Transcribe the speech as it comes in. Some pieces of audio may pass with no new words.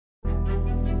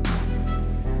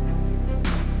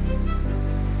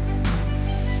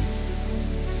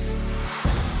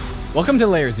Welcome to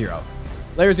Layer Zero.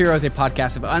 Layer Zero is a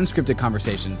podcast of unscripted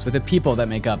conversations with the people that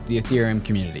make up the Ethereum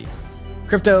community.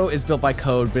 Crypto is built by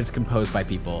code, but it's composed by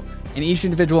people, and each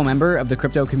individual member of the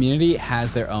crypto community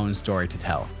has their own story to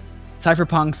tell.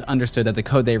 Cypherpunks understood that the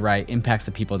code they write impacts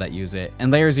the people that use it,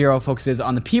 and Layer Zero focuses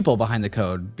on the people behind the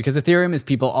code because Ethereum is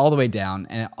people all the way down,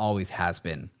 and it always has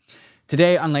been.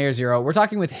 Today on Layer Zero, we're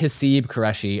talking with Haseeb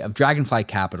Qureshi of Dragonfly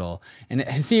Capital. And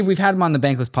Haseeb, we've had him on the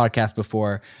Bankless podcast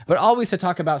before, but always to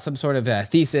talk about some sort of a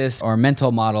thesis or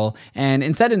mental model. And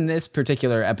instead, in this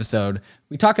particular episode,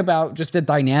 we talk about just the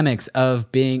dynamics of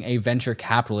being a venture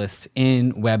capitalist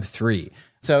in Web3.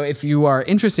 So if you are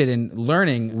interested in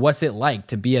learning what's it like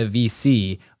to be a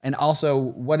VC and also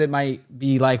what it might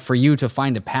be like for you to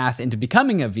find a path into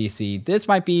becoming a VC, this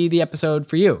might be the episode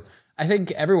for you. I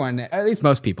think everyone, at least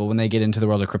most people, when they get into the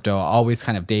world of crypto, always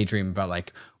kind of daydream about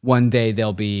like one day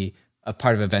they'll be a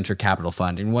part of a venture capital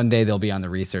fund and one day they'll be on the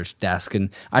research desk. And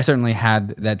I certainly had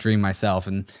that dream myself.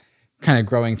 And kind of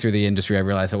growing through the industry, I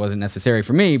realized it wasn't necessary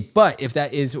for me. But if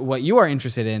that is what you are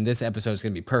interested in, this episode is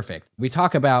going to be perfect. We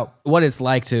talk about what it's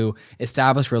like to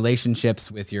establish relationships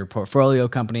with your portfolio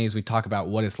companies. We talk about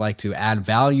what it's like to add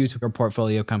value to your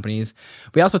portfolio companies.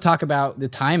 We also talk about the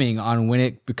timing on when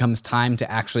it becomes time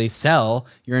to actually sell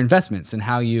your investments and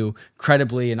how you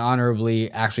credibly and honorably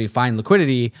actually find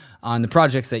liquidity on the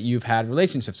projects that you've had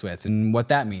relationships with and what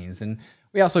that means. And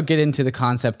we also get into the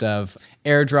concept of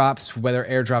airdrops, whether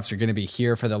airdrops are going to be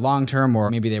here for the long term, or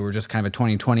maybe they were just kind of a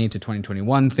 2020 to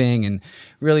 2021 thing, and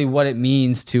really what it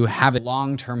means to have a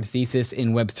long-term thesis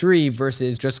in Web3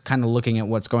 versus just kind of looking at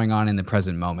what's going on in the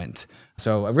present moment.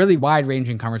 So a really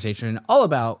wide-ranging conversation all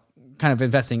about kind of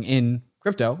investing in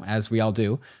crypto, as we all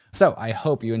do. So I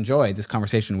hope you enjoy this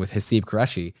conversation with Haseeb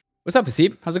Qureshi. What's up,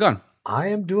 Haseeb? How's it going? I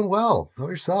am doing well. How about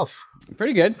yourself?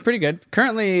 Pretty good.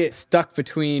 Currently stuck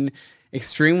between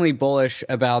extremely bullish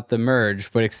about the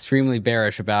merge, but extremely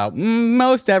bearish about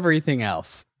most everything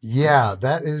else. Yeah,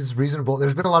 that is reasonable.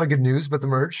 There's been a lot of good news about the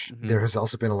merge. Mm-hmm. There has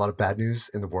also been a lot of bad news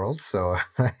in the world. So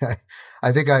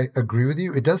I think I agree with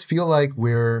you. It does feel like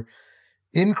we're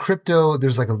in crypto.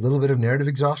 There's like a little bit of narrative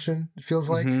exhaustion. It feels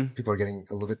like people are getting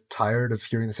a little bit tired of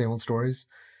hearing the same old stories,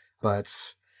 but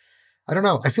I don't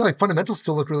know. I feel like fundamentals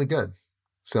still look really good.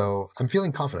 So I'm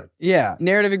feeling confident. Yeah.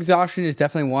 Narrative exhaustion is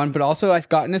definitely one, but also I've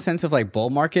gotten a sense of like bull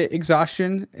market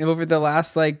exhaustion over the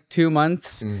last like 2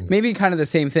 months. Maybe kind of the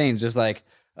same thing. Just like,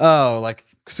 oh, like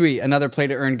sweet, another play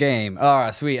to earn game. Oh,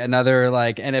 sweet, another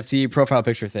like NFT profile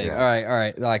picture thing. Yeah. All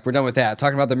right. Like we're done with that.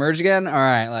 Talking about the merge again. All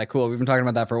right. Like cool. We've been talking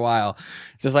about that for a while.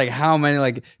 It's just like how many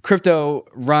like crypto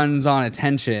runs on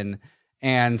attention,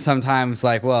 and sometimes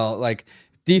like, well, like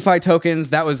DeFi tokens,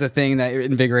 that was the thing that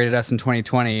invigorated us in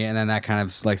 2020, and then that kind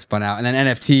of like spun out. And then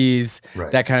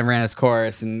NFTs, that kind of ran its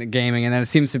course, and gaming. And then it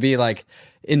seems to be like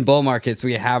in bull markets,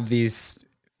 we have these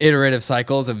iterative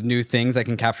cycles of new things that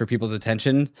can capture people's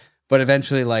attention. But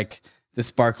eventually, like the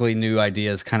sparkly new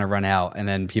ideas kind of run out, and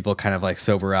then people kind of like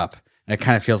sober up. And it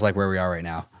kind of feels like where we are right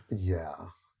now. Yeah.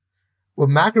 Well,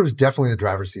 macro is definitely the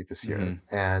driver's seat this year.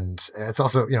 Mm-hmm. And it's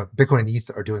also, Bitcoin and ETH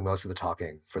are doing most of the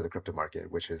talking for the crypto market,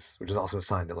 which is also a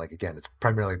sign that, like, again, it's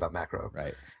primarily about macro.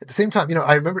 Right. At the same time,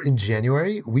 I remember in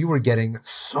January, we were getting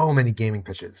so many gaming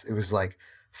pitches. It was like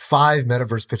 5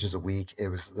 metaverse pitches a week. It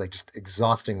was like just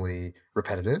exhaustingly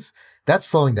repetitive. That's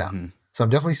slowing down. Mm-hmm. So I'm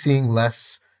definitely seeing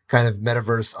less kind of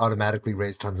metaverse automatically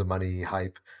raise tons of money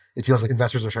hype. It feels like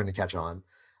investors are starting to catch on.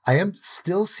 I am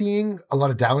still seeing a lot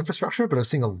of DAO infrastructure, but I was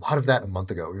seeing a lot of that a month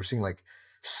ago. We were seeing like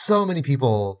so many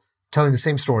people telling the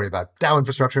same story about DAO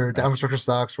infrastructure. DAO infrastructure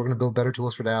sucks. We're going to build better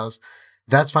tools for DAOs.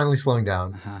 That's finally slowing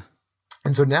down.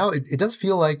 And so now it does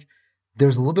feel like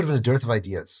there's a little bit of a dearth of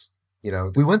ideas.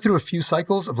 We went through a few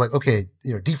cycles of like, okay,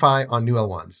 DeFi on new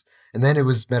L1s, and then it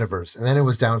was metaverse, and then it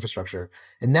was DAO infrastructure.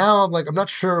 And now I'm not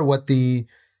sure what the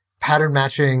pattern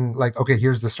matching, like, okay,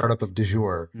 here's the startup of du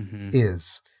jour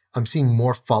is. I'm seeing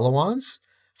more follow-ons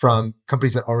from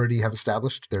companies that already have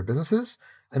established their businesses,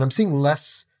 and I'm seeing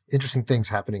less interesting things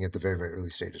happening at the very, very early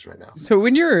stages right now. So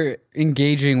when you're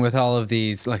engaging with all of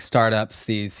these like startups,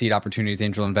 these seed opportunities,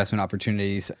 angel investment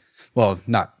opportunities, well,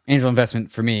 not angel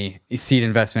investment for me, seed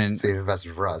investment. Seed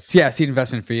investment for us. Yeah, seed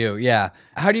investment for you. Yeah.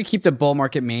 How do you keep the bull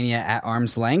market mania at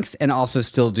arm's length and also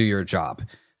still do your job?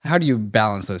 How do you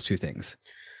balance those two things?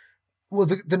 Well,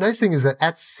 the nice thing is that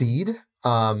at seed,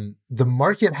 the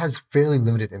market has fairly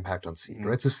limited impact on seed,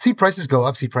 right? So seed prices go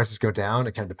up, seed prices go down.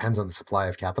 It kind of depends on the supply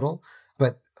of capital.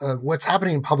 But what's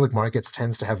happening in public markets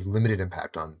tends to have limited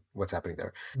impact on what's happening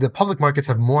there. The public markets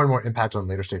have more and more impact on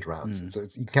later stage rounds. And so you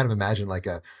can kind of imagine like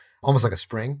almost like a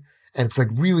spring. And it's like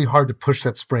really hard to push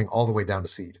that spring all the way down to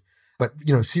seed. But,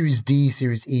 Series D,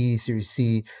 Series E, Series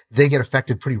C, they get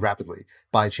affected pretty rapidly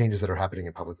by changes that are happening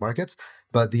in public markets.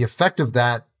 But the effect of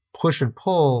that push and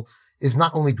pull is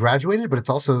not only graduated, but it's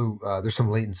also, there's some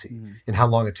latency in how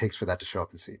long it takes for that to show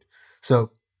up in seed.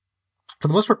 So for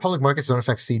the most part, public markets don't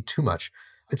affect seed too much.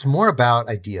 It's more about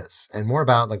ideas and more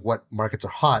about like what markets are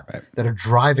hot that are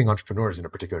driving entrepreneurs in a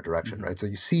particular direction, right? So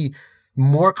you see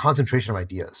more concentration of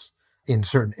ideas in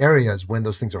certain areas when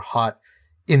those things are hot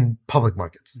in public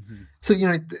markets. So,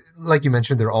 like you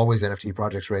mentioned, there are always NFT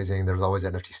projects raising. There's always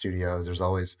NFT studios. There's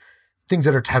always things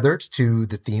that are tethered to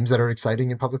the themes that are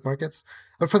exciting in public markets.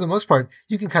 But for the most part,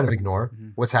 you can kind of ignore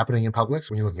what's happening in publics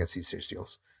when you're looking at seed stage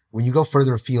deals. When you go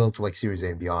further afield to like Series A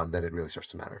and beyond, then it really starts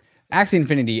to matter. Axie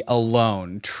Infinity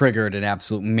alone triggered an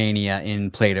absolute mania in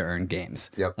play-to-earn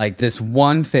games. Yep. Like this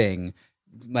one thing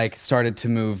started to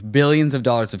move billions of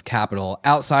dollars of capital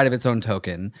outside of its own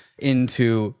token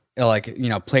into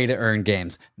play-to-earn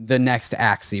games. The next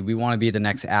Axie. We want to be the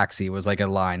next Axie was like a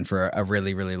line for a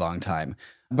really, really long time.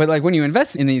 But like when you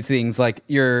invest in these things, like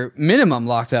your minimum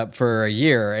locked up for a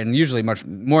year and usually much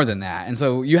more than that. And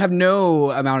so you have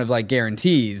no amount of like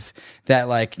guarantees that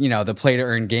the play to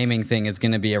earn gaming thing is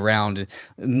going to be around,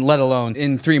 let alone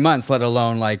in 3 months, let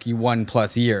alone like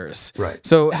 1+ years. Right.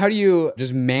 So how do you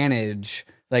just manage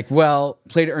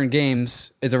play to earn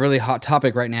games is a really hot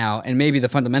topic right now. And maybe the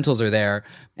fundamentals are there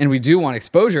and we do want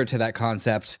exposure to that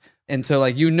concept. And so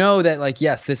that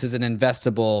yes, this is an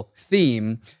investable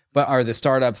theme. But are the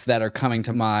startups that are coming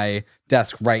to my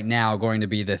desk right now going to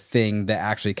be the thing that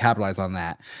actually capitalize on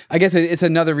that? I guess it's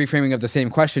another reframing of the same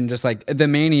question, just like the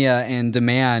mania and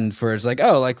demand for it's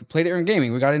play to earn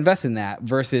gaming, we got to invest in that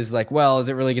versus is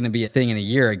it really going to be a thing in a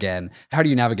year again? How do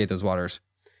you navigate those waters?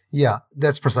 Yeah,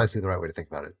 that's precisely the right way to think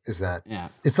about it, is that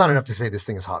it's not enough to say this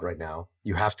thing is hot right now.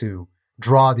 You have to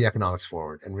draw the economics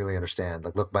forward and really understand,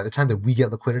 look, by the time that we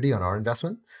get liquidity on our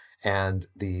investment, and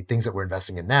the things that we're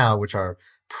investing in now, which are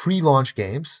pre-launch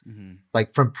games,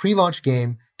 like from pre-launch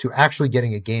game to actually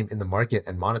getting a game in the market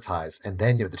and monetize, and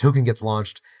then the token gets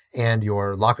launched and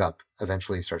your lockup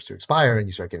eventually starts to expire and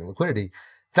you start getting liquidity,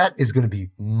 that is going to be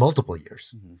multiple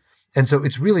years. And so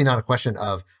it's really not a question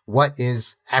of what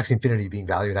is Axie Infinity being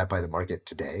valued at by the market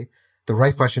today. The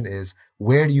right question is,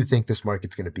 where do you think this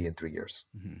market's going to be in 3 years?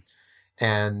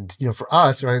 And, for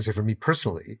us, or I would say for me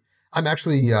personally, I'm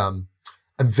actually...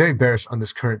 I'm very bearish on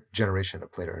this current generation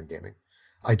of play-to-earn gaming.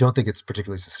 I don't think it's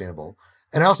particularly sustainable.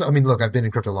 And look, I've been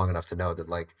in crypto long enough to know that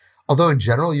although in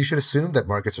general, you should assume that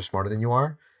markets are smarter than you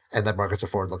are and that markets are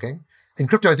forward-looking. In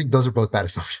crypto, I think those are both bad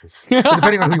assumptions,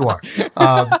 depending on who you are.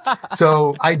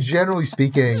 So I generally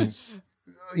speaking,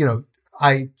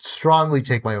 I strongly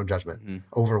take my own judgment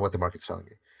over what the market's telling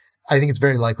me. I think it's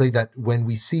very likely that when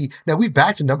we see, now we've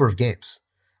backed a number of games,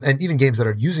 and even games that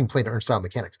are using play-to-earn style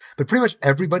mechanics. But pretty much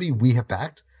everybody we have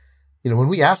backed, when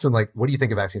we ask them, what do you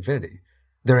think of Axie Infinity?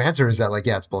 Their answer is that,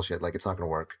 it's bullshit. It's not going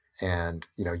to work. And,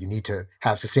 you need to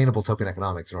have sustainable token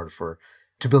economics in order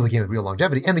to build a game with real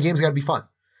longevity. And the game's got to be fun.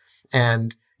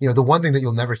 And, the one thing that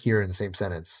you'll never hear in the same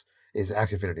sentence is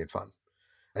Axie Infinity and fun.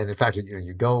 And in fact,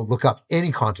 you go look up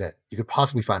any content you could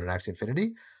possibly find on Axie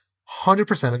Infinity,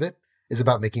 100% of it is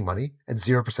about making money and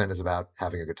 0% is about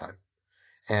having a good time.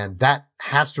 And that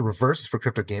has to reverse for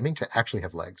crypto gaming to actually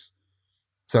have legs.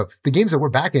 So the games that we're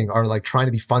backing are trying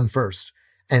to be fun first.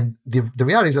 And the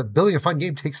reality is that building a fun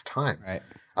game takes time. Right.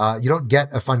 You don't get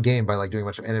a fun game by doing a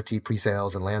bunch of NFT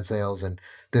pre-sales and land sales and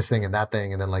this thing and that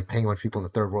thing and then paying a bunch of people in the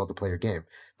third world to play your game.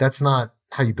 That's not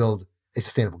how you build a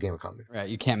sustainable game economy. Right.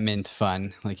 You can't mint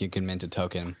fun like you can mint a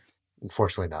token.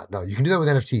 Unfortunately not. No, you can do that with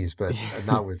NFTs, but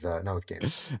not with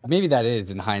games. Maybe that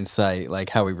is, in hindsight,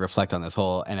 how we reflect on this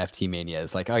whole NFT mania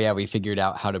is we figured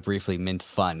out how to briefly mint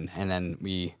fun, and then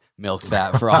we milked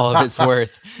that for all of its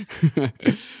worth.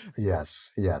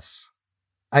 Yes.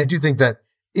 I do think that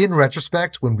in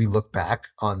retrospect, when we look back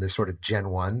on this sort of Gen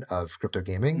 1 of crypto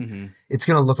gaming, it's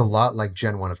going to look a lot like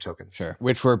Gen 1 of tokens. Sure,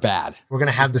 which were bad. We're going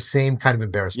to have the same kind of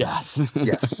embarrassment.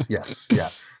 Yes. Yeah.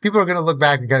 People are going to look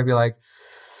back and kind of be like,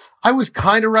 I was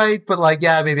kind of right, but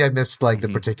maybe I missed the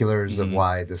particulars of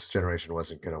why this generation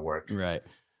wasn't going to work. Right.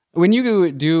 When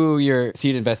you do your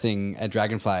seed investing at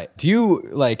Dragonfly, do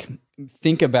you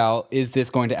think about, is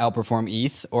this going to outperform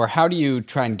ETH, or how do you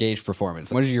try and gauge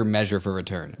performance? What is your measure for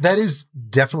return? That is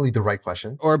definitely the right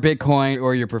question. Or Bitcoin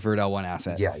or your preferred L1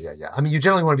 asset. Yeah. You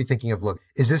generally want to be thinking of, look,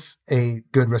 is this a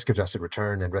good risk-adjusted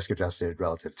return and risk-adjusted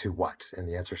relative to what? And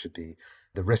the answer should be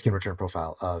the risk and return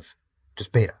profile of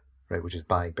just beta. Right, which is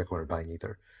buying Bitcoin or buying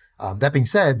Ether. That being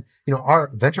said,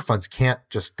 our venture funds can't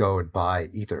just go and buy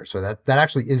Ether. So that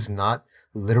actually is not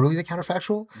literally the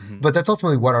counterfactual, but that's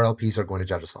ultimately what our LPs are going to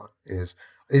judge us on is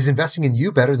investing in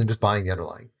you better than just buying the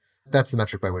underlying? That's the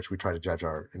metric by which we try to judge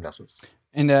our investments.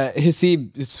 And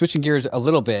Haseeb, switching gears a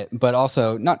little bit, but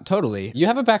also not totally, you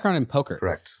have a background in poker.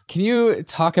 Correct. Can you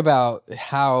talk about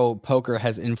how poker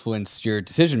has influenced your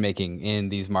decision-making in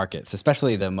these markets,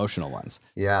 especially the emotional ones?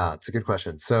 Yeah, it's a good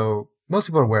question. So most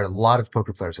people are aware a lot of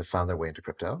poker players have found their way into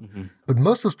crypto, but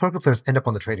most of those poker players end up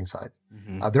on the trading side.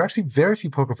 There are actually very few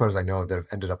poker players I know of that have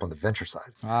ended up on the venture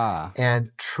side.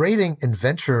 And trading and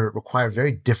venture require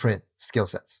very different skill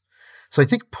sets. So I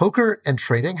think poker and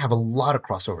trading have a lot of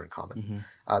crossover in common.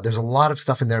 There's a lot of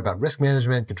stuff in there about risk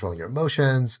management, controlling your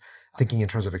emotions, thinking in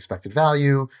terms of expected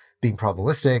value, being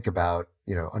probabilistic about,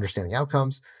 understanding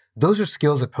outcomes. Those are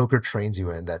skills that poker trains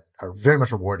you in that are very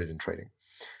much rewarded in trading.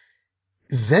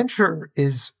 Venture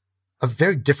is a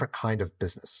very different kind of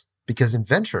business because in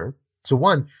venture,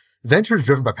 venture is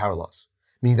driven by power laws,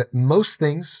 meaning that most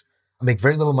things make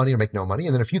very little money or make no money,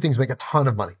 and then a few things make a ton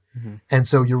of money. And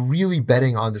so you're really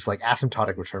betting on this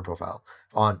asymptotic return profile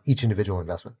on each individual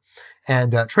investment.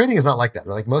 And trading is not like that.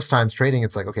 Like most times trading,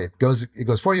 it's like, okay, it goes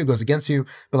for you, it goes against you,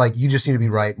 but you just need to be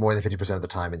right more than 50% of the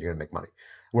time and you're going to make money.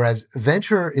 Whereas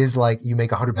venture is you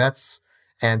make 100 bets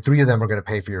and 3 of them are going to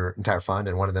pay for your entire fund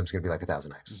and one of them is going to be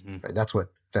 1,000x, right? That's what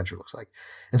venture looks like.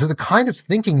 And so the kind of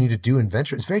thinking you need to do in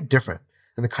venture is very different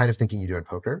than the kind of thinking you do in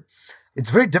poker. It's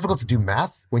very difficult to do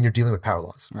math when you're dealing with power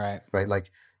laws. Right.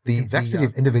 The complexity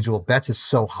of individual bets is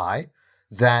so high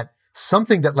that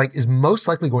something that is most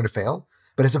likely going to fail,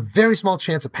 but has a very small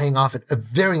chance of paying off at a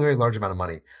very, very large amount of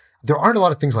money. There aren't a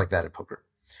lot of things like that in poker.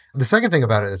 The second thing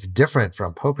about it that's different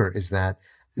from poker is that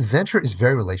venture is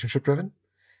very relationship driven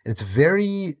and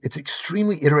it's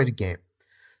extremely iterated game.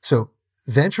 So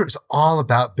venture is all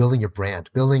about building your brand,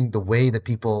 building the way that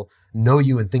people know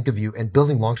you and think of you, and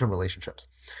building long-term relationships.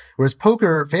 Whereas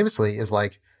poker famously is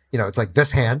it's like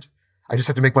this hand, I just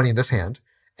have to make money in this hand,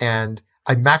 and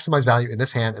I maximize value in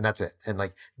this hand, and that's it. And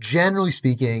generally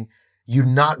speaking, you're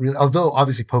not really, although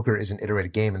obviously poker is an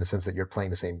iterated game in the sense that you're playing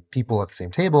the same people at the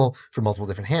same table for multiple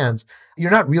different hands,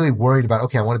 you're not really worried about,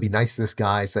 okay, I want to be nice to this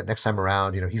guy so that next time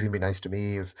around, he's going to be nice to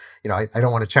me. If, I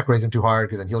don't want to check raise him too hard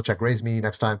because then he'll check raise me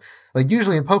next time.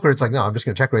 Usually in poker, it's no, I'm just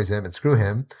going to check raise him and screw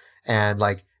him and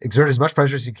exert as much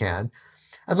pressure as you can.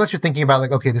 Unless you're thinking about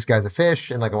okay, this guy's a fish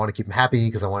and I want to keep him happy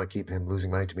because I want to keep him losing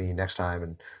money to me next time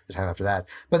and the time after that.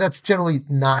 But that's generally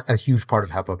not a huge part of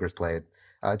how poker is played.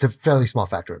 It's a fairly small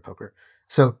factor in poker.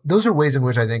 So those are ways in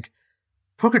which I think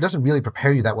poker doesn't really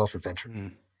prepare you that well for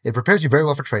venture. It prepares you very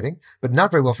well for trading, but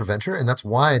not very well for venture. And that's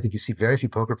why I think you see very few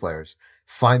poker players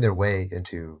find their way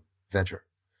into venture.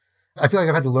 I feel like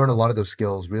I've had to learn a lot of those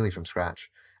skills really from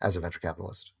scratch as a venture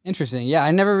capitalist. Interesting. Yeah,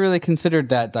 I never really considered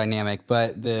that dynamic,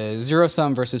 but the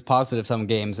zero-sum versus positive-sum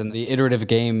games and the iterative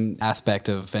game aspect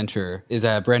of venture is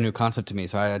a brand new concept to me.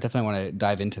 So I definitely want to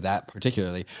dive into that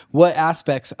particularly. What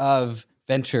aspects of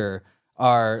venture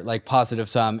are positive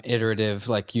sum, iterative,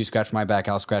 you scratch my back,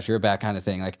 I'll scratch your back kind of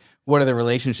thing? What are the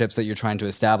relationships that you're trying to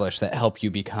establish that help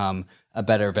you become a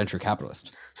better venture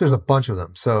capitalist? So there's a bunch of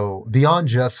them. So beyond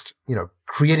just,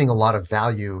 creating a lot of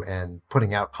value and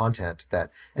putting out content that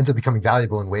ends up becoming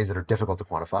valuable in ways that are difficult to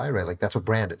quantify, right? That's what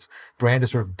brand is. Brand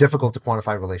is sort of difficult to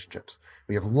quantify relationships.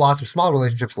 We have lots of small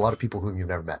relationships, a lot of people whom you've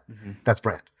never met. That's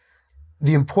brand.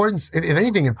 The importance, if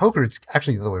anything in poker, it's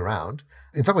actually the other way around.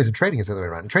 In some ways in trading, it's the other way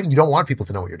around. In trading, you don't want people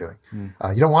to know what you're doing.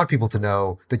 You don't want people to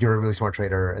know that you're a really smart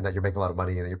trader and that you're making a lot of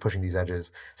money and that you're pushing these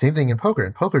edges. Same thing in poker.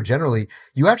 In poker, generally,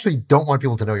 you actually don't want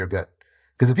people to know you're good.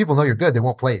 Because if people know you're good, they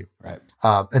won't play you. Right.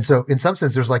 And so in some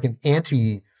sense, there's an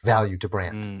anti-value to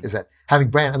brand. Is that having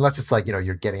brand, unless it's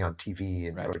you're getting on TV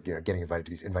and or, getting invited to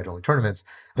these invite-only tournaments.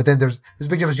 But then there's a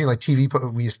big difference between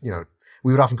TV,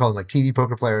 we would often call them TV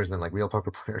poker players and then real poker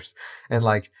players. And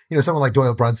someone like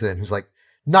Doyle Brunson, who's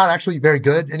not actually very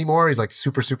good anymore. He's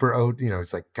super, super owed,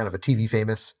 he's kind of a TV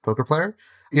famous poker player.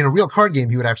 In a real card game,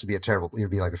 he would actually be he'd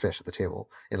be like a fish at the table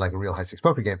in a real high stakes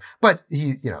poker game. But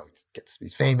he's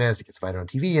famous, he gets invited on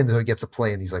TV, and so he gets to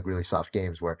play in these really soft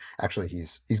games where actually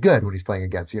he's good when he's playing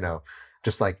against,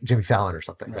 just like Jimmy Fallon or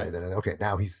something, right? Then, okay,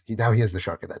 now he is the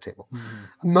shark at that table.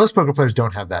 Most poker players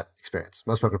don't have that experience.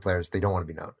 Most poker players, they don't want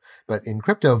to be known. But in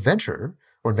crypto venture,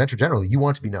 or in venture generally, you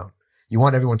want to be known. You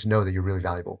want everyone to know that you're really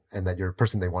valuable and that you're a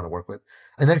person they want to work with.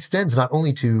 And that extends not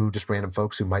only to just random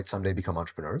folks who might someday become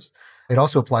entrepreneurs, it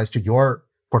also applies to your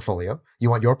portfolio. You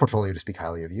want your portfolio to speak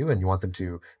highly of you, and you want them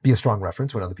to be a strong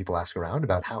reference when other people ask around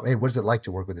about what is it like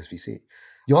to work with this VC?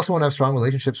 You also want to have strong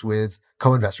relationships with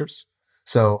co-investors.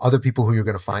 So other people who you're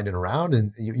going to find in around,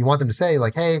 and you want them to say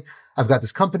like, hey, I've got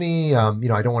this company, I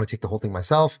don't want to take the whole thing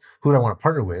myself. Who do I want to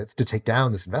partner with to take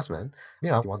down this investment?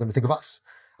 You want them to think of us.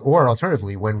 Or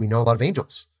alternatively, when we know a lot of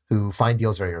angels who find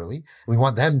deals very early, we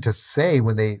want them to say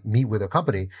when they meet with a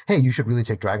company, hey, you should really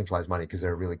take Dragonfly's money because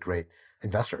they're a really great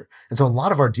investor. And so a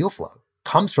lot of our deal flow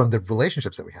comes from the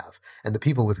relationships that we have and the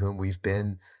people with whom we've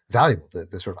been valuable.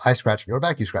 The sort of I scratch your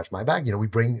back, you scratch my back. We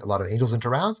bring a lot of angels into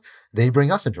rounds. They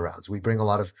bring us into rounds. We bring a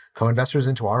lot of co-investors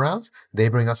into our rounds. They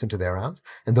bring us into their rounds.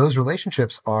 And those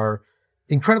relationships are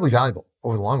incredibly valuable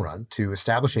over the long run to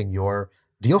establishing your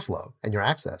deal flow and your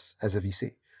access as a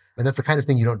VC. And that's the kind of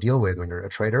thing you don't deal with when you're a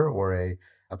trader or a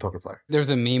poker player. There was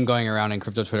a meme going around in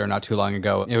crypto Twitter not too long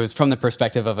ago. It was from the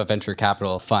perspective of a venture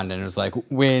capital fund. And it was like,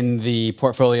 when the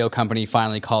portfolio company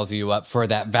finally calls you up for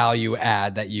that value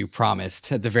add that you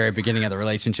promised at the very beginning of the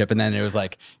relationship. And then it was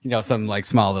like, some like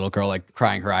small little girl like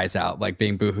crying her eyes out, like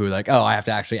being boohoo, like, oh, I have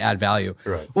to actually add value.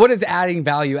 Right. What does adding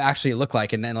value actually look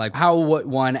like? And then like, how would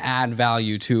one add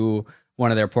value to one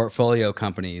of their portfolio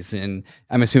companies? And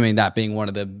I'm assuming that being one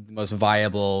of the most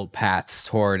viable paths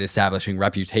toward establishing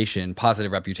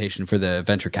positive reputation for the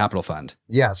venture capital fund.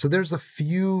 Yeah. So there's a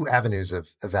few avenues of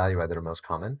value add that are most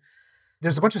common.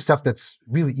 There's a bunch of stuff that's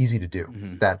really easy to do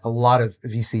that a lot of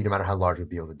VC, no matter how large, would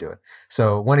be able to do it.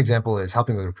 So one example is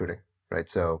helping with recruiting, right?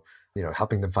 So,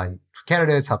 helping them find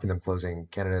candidates, helping them closing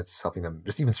candidates, helping them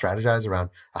just even strategize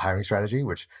around a hiring strategy,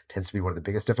 which tends to be one of the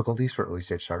biggest difficulties for early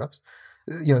stage startups.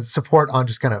 Support on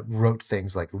just kind of rote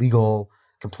things like legal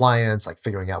compliance, like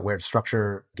figuring out where to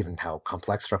structure, given how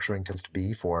complex structuring tends to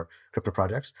be for crypto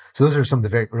projects. So those are some of the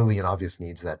very early and obvious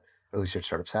needs that early stage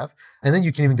startups have. And then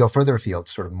you can even go further afield,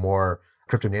 sort of more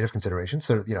crypto native considerations.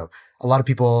 So, a lot of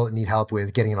people need help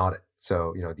with getting an audit.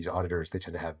 So, these auditors, they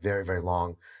tend to have very, very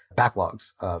long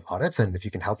backlogs of audits. And if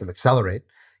you can help them accelerate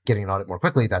getting an audit more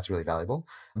quickly, that's really valuable.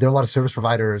 There are a lot of service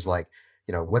providers like,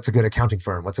 what's a good accounting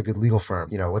firm? What's a good legal firm?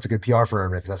 What's a good PR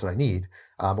firm if that's what I need?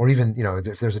 Or even,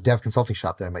 if there's a dev consulting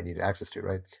shop that I might need access to,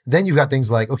 right? Then you've got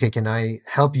things like, okay, can I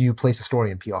help you place a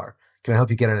story in PR? Can I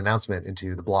help you get an announcement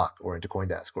into the Block or into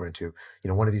CoinDesk or into,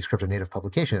 one of these crypto native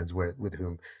publications with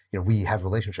whom, we have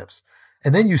relationships?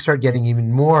 And then you start getting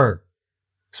even more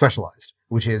specialized,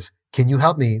 which is, can you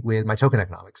help me with my token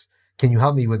economics? Can you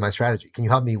help me with my strategy? Can you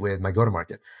help me with my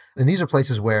go-to-market? And these are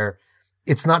places where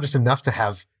it's not just enough to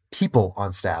have people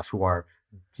on staff who are,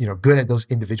 good at those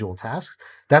individual tasks.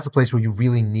 That's a place where you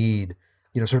really need,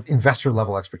 sort of investor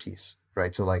level expertise,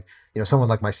 right? So like, someone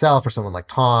like myself or someone like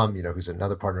Tom, who's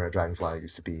another partner at Dragonfly,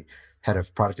 used to be head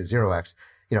of product at 0x,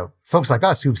 folks like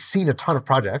us who've seen a ton of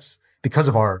projects because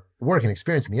of our work and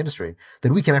experience in the industry,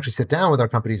 that we can actually sit down with our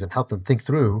companies and help them think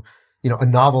through, a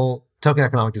novel token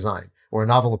economic design or a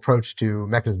novel approach to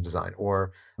mechanism design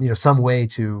or, some way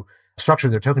to structure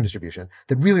their token distribution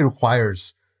that really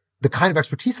requires the kind of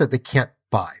expertise that they can't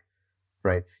buy,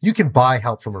 right? You can buy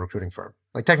help from a recruiting firm.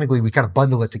 Like technically we kind of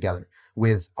bundle it together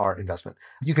with our investment.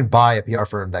 You can buy a PR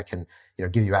firm that can,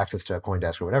 give you access to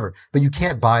CoinDesk or whatever, but you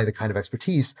can't buy the kind of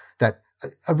expertise that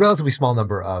a relatively small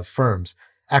number of firms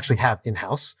actually have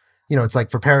in-house. It's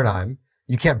like for Paradigm,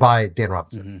 you can't buy Dan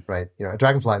Robinson, right? At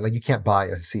Dragonfly, like you can't buy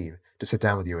a Haseeb to sit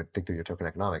down with you and think through your token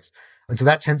economics. And so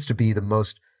that tends to be the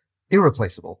most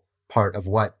irreplaceable part of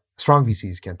what strong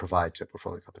VCs can provide to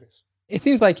portfolio companies. It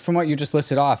seems like from what you just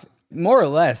listed off, more or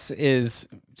less is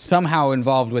somehow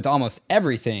involved with almost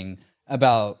everything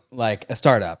about like a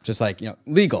startup, just like,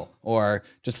 legal or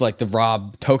just like the raw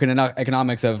token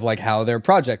economics of like how their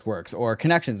project works or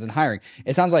connections and hiring.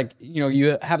 It sounds like,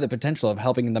 you have the potential of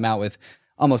helping them out with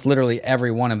almost literally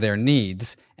every one of their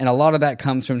needs. And a lot of that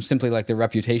comes from simply like the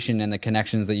reputation and the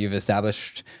connections that you've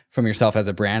established from yourself as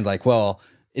a brand. Like, well,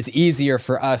 it's easier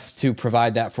for us to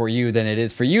provide that for you than it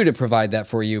is for you to provide that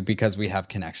for you because we have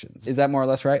connections. Is that more or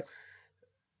less right?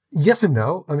 Yes and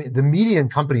no. I mean, the median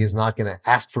company is not going to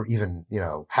ask for even,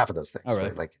 half of those things. Oh, really?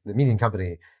 Right? Like the median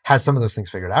company has some of those things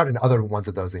figured out and other ones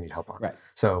of those they need help on. Right.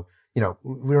 So,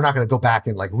 we're not going to go back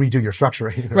and like redo your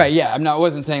structure. Right. Yeah. I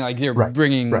wasn't saying like you're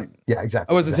bringing. Right. Yeah,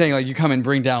 exactly. I wasn't saying like you come and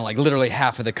bring down like literally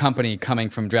half of the company coming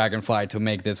from Dragonfly to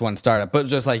make this one startup, but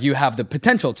just like you have the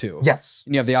potential to. Yes.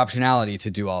 And you have the optionality to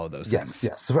do all of those things.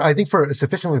 Yes. So I think for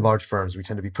sufficiently large firms, we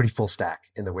tend to be pretty full stack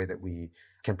in the way that we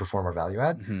can perform our value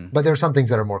add. But there are some things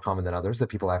that are more common than others that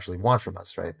people actually want from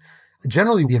us, right?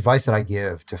 Generally, the advice that I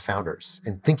give to founders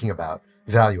in thinking about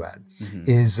value add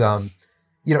is,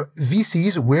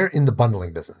 VCs, we're in the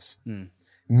bundling business,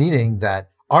 meaning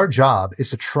that our job is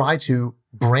to try to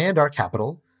brand our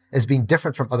capital as being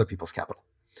different from other people's capital.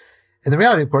 And the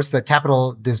reality, of course, that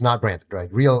capital is not branded, right?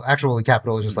 Actual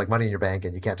capital is just like money in your bank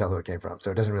and you can't tell who it came from. So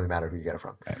it doesn't really matter who you get it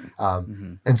from.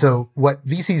 Right. And so what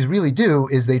VCs really do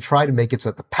is they try to make it so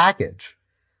that the package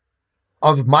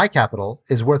of my capital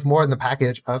is worth more than the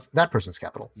package of that person's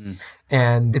capital.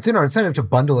 And it's in our incentive to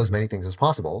bundle as many things as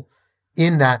possible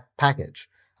in that package.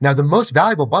 Now, the most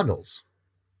valuable bundles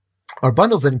are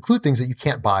bundles that include things that you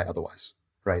can't buy otherwise.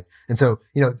 Right. And so,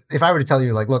 if I were to tell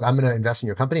you like, look, I'm going to invest in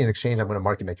your company in exchange, I'm going to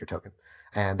market make your token.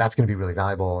 And that's going to be really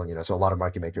valuable. And, so a lot of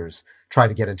market makers try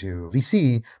to get into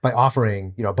VC by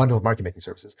offering, a bundle of market making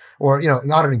services. Or,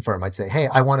 an auditing firm might say, hey,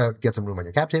 I want to get some room on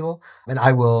your cap table and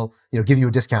I will, give you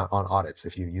a discount on audits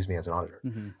if you use me as an auditor.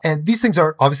 And these things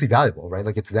are obviously valuable, right?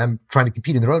 Like it's them trying to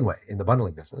compete in their own way in the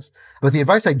bundling business. But the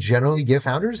advice I generally give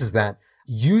founders is that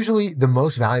usually the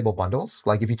most valuable bundles,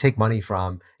 like if you take money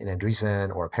from an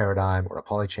Andreessen or a Paradigm or a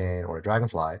Polychain or a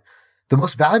Dragonfly, the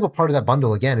most valuable part of that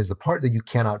bundle, again, is the part that you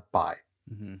cannot buy,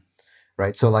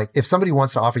 right? So like if somebody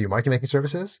wants to offer you market making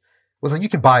services, well, it's like you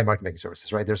can buy market making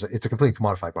services, right? It's a completely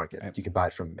commodified market. Right. You can buy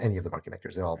it from any of the market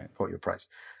makers. They all quote you a price.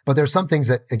 But there's some things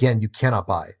that, again, you cannot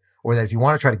buy, or that if you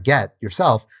want to try to get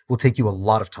yourself will take you a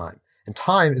lot of time. And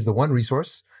time is the one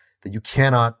resource that you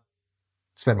cannot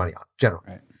spend money on, generally.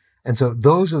 Right. And so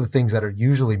those are the things that are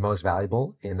usually most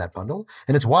valuable in that bundle.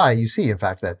 And it's why you see, in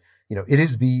fact, that, it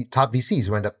is the top VCs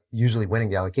who end up usually winning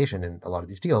the allocation in a lot of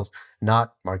these deals,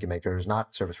 not market makers,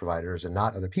 not service providers, and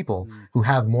not other people who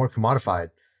have more commodified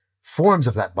forms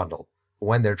of that bundle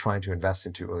when they're trying to invest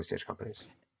into early stage companies.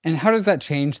 And how does that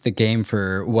change the game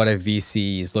for what a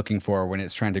VC is looking for when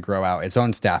it's trying to grow out its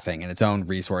own staffing and its own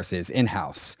resources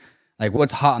in-house? Like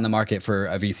what's hot on the market for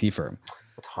a VC firm?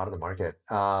 What's hot on the market?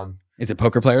 Is it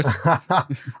poker players?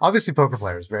 Obviously poker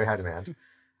players, very high demand.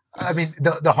 I mean,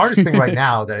 the hardest thing right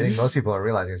now that I think most people are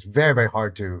realizing is very, very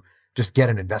hard to just get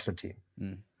an investment team.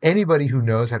 Anybody who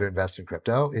knows how to invest in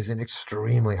crypto is in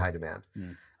extremely high demand.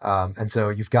 And so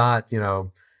you've got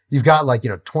like,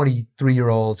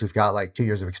 23-year-olds who've got like 2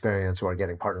 years of experience who are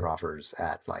getting partner offers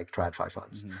at like TradFi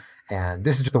funds. And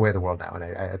this is just the way of the world now. And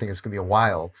I think it's going to be a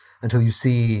while until you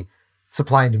see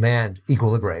supply and demand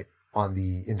equilibrate on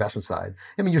the investment side.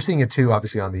 I mean, you're seeing it too,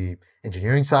 obviously, on the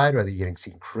engineering side, where you're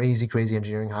seeing crazy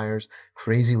engineering hires,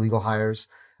 crazy legal hires,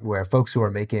 where folks who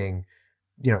are making,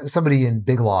 somebody in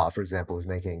big law, for example, who's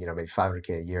making, maybe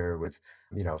 $500K a year with,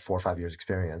 4 or 5 years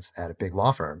experience at a big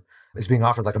law firm is being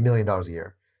offered like $1 million a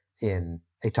year in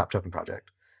a top token project.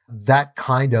 That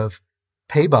kind of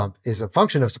pay bump is a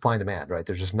function of supply and demand, right?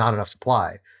 There's just not enough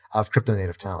supply of crypto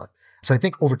native talent. So I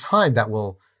think over time that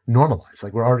will normalize.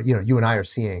 Like we're already, you and I are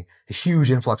seeing a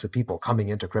huge influx of people coming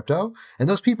into crypto, and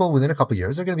those people within a couple of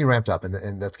years are going to be ramped up,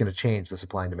 and that's going to change the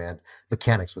supply and demand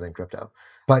mechanics within crypto.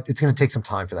 But it's going to take some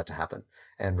time for that to happen,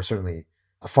 and we're certainly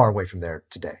far away from there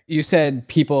today. You said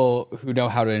people who know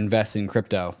how to invest in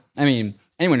crypto. I mean,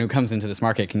 anyone who comes into this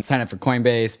market can sign up for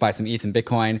Coinbase, buy some ETH and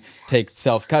Bitcoin, take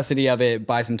self-custody of it,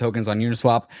 buy some tokens on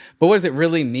Uniswap. But what does it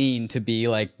really mean to be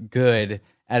like good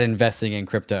at investing in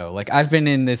crypto? Like I've been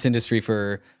in this industry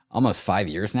for almost 5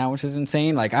 years now, which is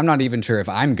insane. Like I'm not even sure if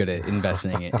I'm good at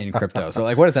investing in crypto. So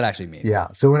like, what does that actually mean? Yeah.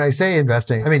 So when I say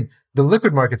investing, I mean, the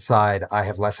liquid market side, I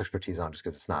have less expertise on just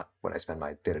because it's not what I spend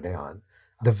my day-to-day on.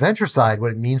 The venture side,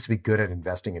 what it means to be good at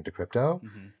investing into crypto,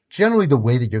 generally the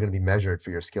way that you're going to be measured for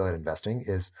your skill at investing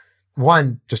is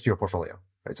one, just your portfolio,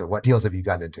 right? So what deals have you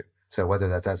gotten into? So whether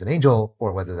that's as an angel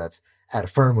or whether that's at a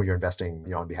firm where you're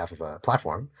investing, on behalf of a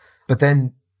platform. But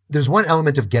then there's one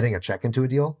element of getting a check into a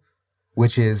deal,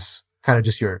 which is kind of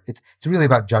just it's really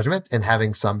about judgment and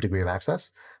having some degree of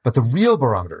access. But the real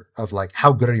barometer of like,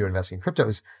 how good are you investing in crypto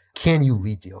is, can you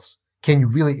lead deals? Can you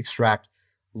really extract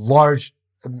large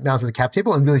amounts of the cap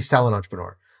table and really sell an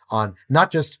entrepreneur on not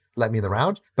just let me in the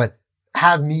round, but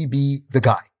have me be the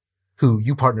guy who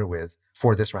you partner with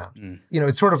for this round.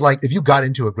 It's sort of like if you got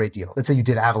into a great deal, let's say you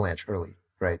did Avalanche early,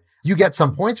 right? You get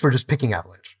some points for just picking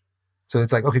Avalanche. So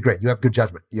it's like, okay, great. You have good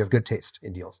judgment. You have good taste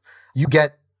in deals. You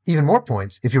get even more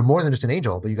points if you're more than just an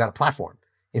angel, but you got a platform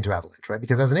into Avalanche, right?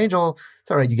 Because as an angel, it's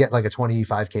all right. You get like a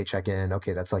 25K check-in.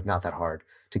 Okay, that's like not that hard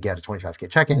to get a 25K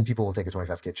check-in. People will take a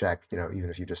 25K check, even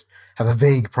if you just have a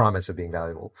vague promise of being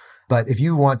valuable. But if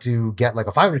you want to get like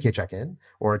a 500K check-in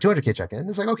or a 200K check-in,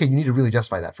 it's like, okay, you need to really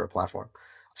justify that for a platform.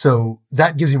 So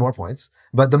that gives you more points.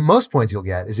 But the most points you'll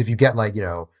get is if you get like,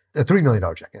 a $3 million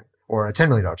check-in or a $10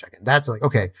 million check-in. That's like,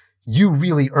 okay, you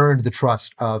really earned the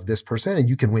trust of this person and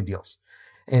you can win deals.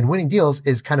 And winning deals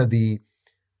is kind of the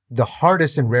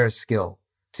hardest and rarest skill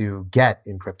to get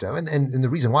in crypto. And the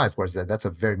reason why, of course, that's a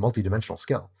very multidimensional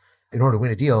skill. In order to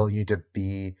win a deal, you need to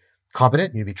be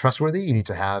competent, you need to be trustworthy, you need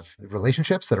to have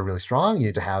relationships that are really strong, you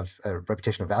need to have a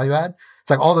reputation of value add. It's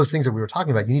like all those things that we were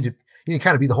talking about. You need to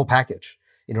kind of be the whole package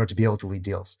in order to be able to lead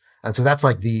deals. And so that's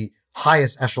like the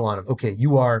highest echelon of, okay,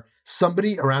 you are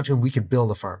somebody around whom we can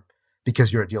build a firm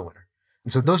because you're a deal winner.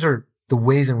 And so those are the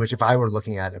ways in which, if I were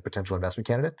looking at a potential investment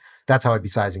candidate, that's how I'd be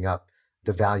sizing up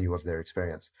the value of their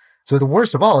experience. So the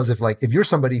worst of all is if you're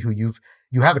somebody who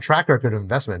you have a track record of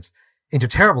investments into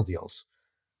terrible deals,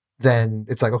 then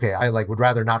it's like, okay, I would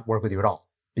rather not work with you at all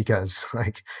because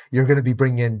you're going to be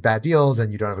bringing in bad deals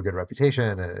and you don't have a good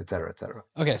reputation, and et cetera, et cetera.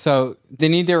 Okay, so they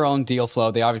need their own deal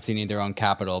flow. They obviously need their own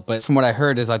capital. But from what I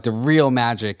heard is the real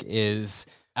magic is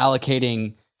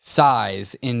allocating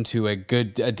size into a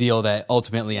deal that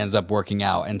ultimately ends up working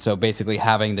out. And so basically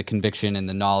having the conviction and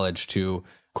the knowledge to,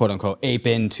 quote unquote, ape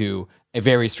into a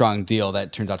very strong deal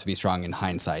that turns out to be strong in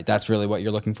hindsight. That's really what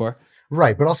you're looking for?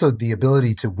 Right, but also the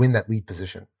ability to win that lead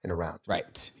position in a round.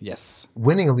 Right, yes.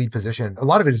 Winning a lead position, a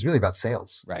lot of it is really about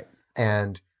sales. Right.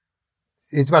 And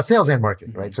it's about sales and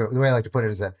marketing, right? So the way I like to put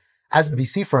it is that as a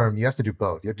VC firm, you have to do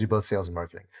both. You have to do both sales and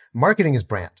marketing. Marketing is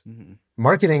brand.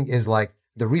 Marketing is like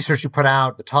the research you put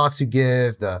out, the talks you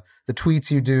give, the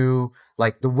tweets you do,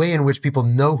 like the way in which people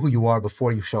know who you are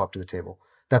before you show up to the table.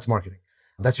 That's marketing.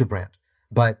 That's your brand.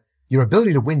 But your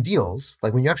ability to win deals,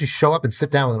 like when you actually show up and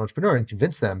sit down with an entrepreneur and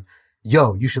convince them,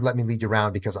 yo, you should let me lead you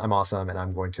around because I'm awesome and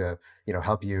I'm going to,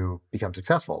 help you become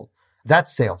successful.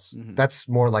 That's sales. That's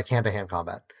more like hand-to-hand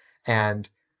combat. And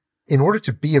in order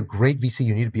to be a great VC,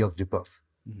 you need to be able to do both.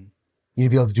 You need to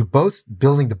be able to do both,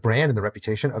 building the brand and the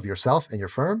reputation of yourself and your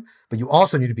firm, but you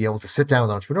also need to be able to sit down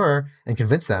with an entrepreneur and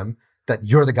convince them that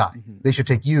you're the guy. They should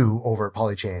take you over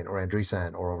Polychain or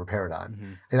Andreessen or over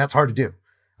Paradigm. And that's hard to do.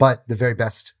 But the very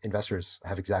best investors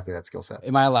have exactly that skill set.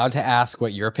 Am I allowed to ask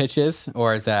what your pitch is,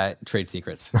 or is that trade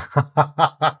secrets? You're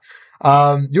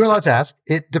allowed to ask.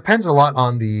 It depends a lot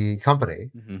on the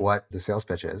company, what the sales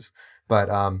pitch is. But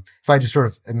if I just sort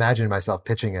of imagine myself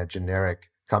pitching a generic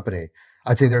company,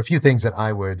 I'd say there are a few things that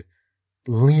I would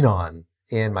lean on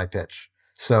in my pitch.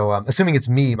 So assuming it's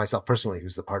me, myself personally,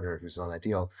 who's the partner who's on that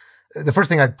deal, the first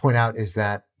thing I'd point out is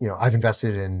that, I've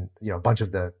invested in, a bunch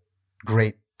of the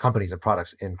great companies and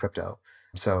products in crypto.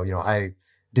 So, I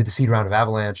did the seed round of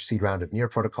Avalanche, seed round of Near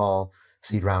Protocol,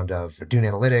 seed round of Dune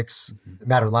Analytics,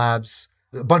 Matter Labs,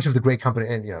 a bunch of the great companies,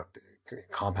 and,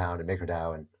 Compound and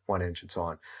MakerDAO and 1inch and so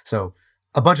on. So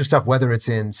a bunch of stuff, whether it's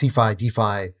in CeFi,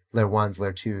 DeFi, layer ones,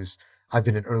 layer twos, I've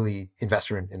been an early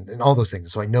investor in all those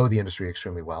things. So I know the industry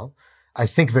extremely well. I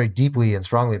think very deeply and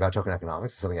strongly about token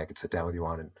economics. It's something I could sit down with you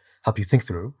on and help you think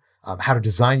through. How to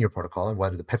design your protocol and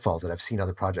what are the pitfalls that I've seen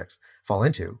other projects fall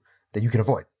into that you can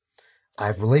avoid. I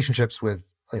have relationships with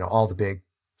all the big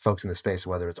folks in the space,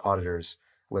 whether it's auditors,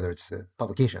 whether it's the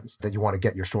publications that you want to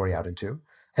get your story out into.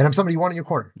 And I'm somebody you want in your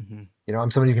corner. I'm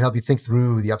somebody who can help you think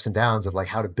through the ups and downs of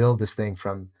how to build this thing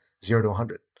from 0 to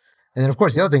 100. And then, of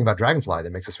course, the other thing about Dragonfly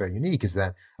that makes us very unique is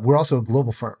that we're also a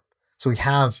global firm. So we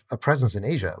have a presence in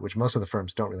Asia, which most of the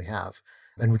firms don't really have.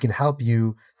 And we can help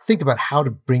you think about how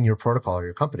to bring your protocol or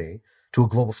your company to a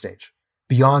global stage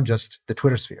beyond just the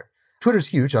Twitter sphere. Twitter's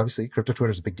huge, obviously. Crypto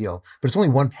Twitter is a big deal, but it's only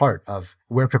one part of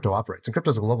where crypto operates. And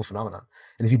crypto is a global phenomenon.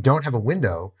 And if you don't have a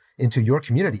window into your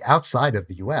community outside of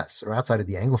the US or outside of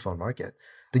the Anglophone market,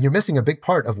 then you're missing a big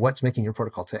part of what's making your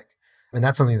protocol tick. And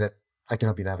that's something that I can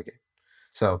help you navigate.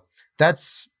 So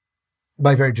that's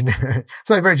my very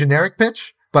generic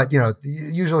pitch. But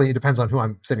usually it depends on who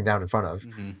I'm sitting down in front of,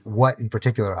 what in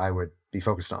particular I would be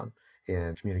focused on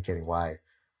in communicating why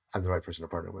I'm the right person to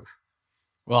partner with.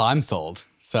 Well, I'm sold.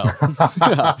 So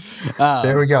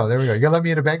there we go. You're gonna let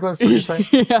me into Bankless? What you're saying?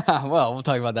 Yeah. Well, we'll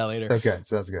talk about that later. Okay,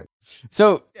 so that's good.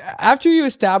 So after you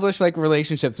establish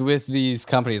relationships with these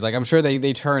companies, I'm sure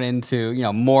they turn into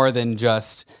more than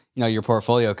just your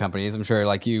portfolio companies. I'm sure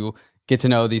you get to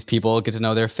know these people, get to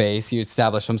know their face, you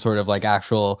establish some sort of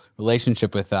actual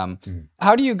relationship with them.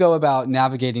 How do you go about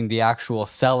navigating the actual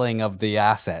selling of the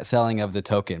asset, selling of the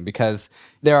token? Because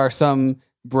there are some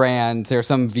brands, there are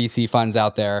some VC funds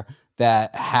out there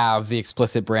that have the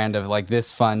explicit brand of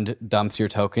this fund dumps your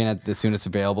token at the soonest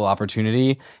available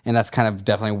opportunity. And that's kind of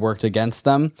definitely worked against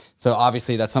them. So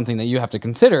obviously that's something that you have to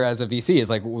consider as a VC is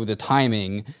the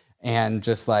timing and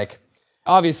just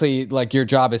obviously your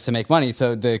job is to make money.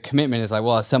 So the commitment is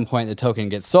at some point the token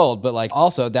gets sold, but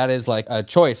also that is a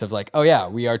choice of oh yeah,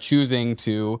 we are choosing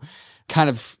to kind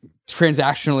of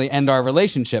transactionally end our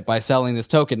relationship by selling this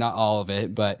token, not all of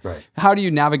it, but right. How do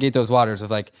you navigate those waters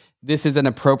of this is an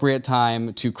appropriate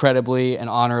time to credibly and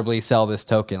honorably sell this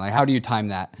token? How do you time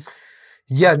that?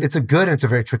 Yeah, it's a good and it's a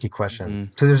very tricky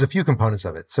question. So there's a few components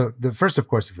of it. So the first, of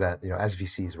course, is that, as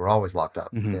VCs, we're always locked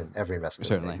up in every investment.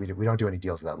 Certainly. We don't do any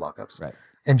deals without lockups. Right.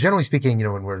 And generally speaking,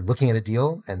 when we're looking at a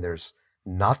deal and there's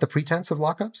not the pretense of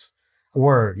lockups,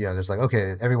 or, there's like,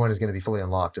 okay, everyone is going to be fully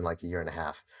unlocked in like a year and a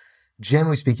half.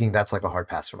 Generally speaking, that's like a hard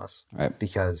pass from us. Right.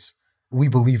 Because we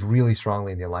believe really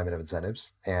strongly in the alignment of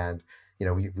incentives. And,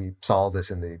 we saw all this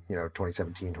in the,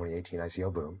 2017, 2018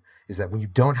 ICO boom, is that when you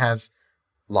don't have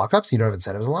lockups, you don't have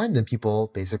incentives aligned, then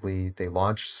people basically, they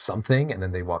launch something and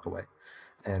then they walk away.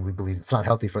 And we believe it's not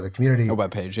healthy for the community. A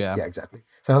webpage, yeah. Yeah, exactly.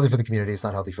 It's not healthy for the community. It's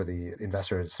not healthy for the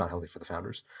investors. It's not healthy for the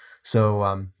founders.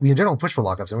 So we in general push for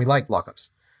lockups, and we like lockups.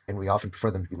 And we often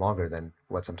prefer them to be longer than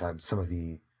what sometimes some of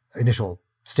the initial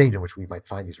state in which we might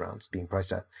find these rounds being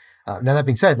priced at. Now, that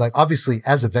being said, like obviously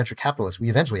as a venture capitalist, we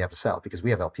eventually have to sell because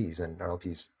we have LPs and our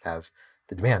LPs have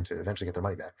the demand to eventually get their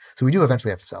money back. So we do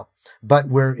eventually have to sell, but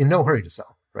we're in no hurry to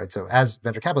sell. Right. So as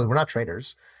venture capitalists, we're not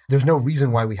traders. There's no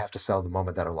reason why we have to sell the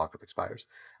moment that our lockup expires.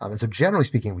 And so generally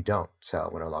speaking, we don't sell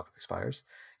when our lockup expires.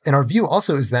 And our view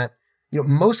also is that,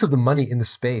 most of the money in the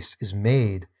space is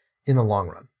made in the long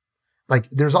run. Like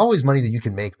there's always money that you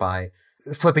can make by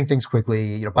flipping things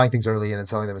quickly, buying things early and then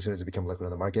selling them as soon as they become liquid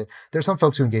on the market. There's some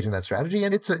folks who engage in that strategy,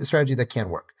 and it's a strategy that can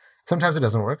work. Sometimes it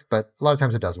doesn't work, but a lot of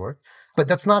times it does work. But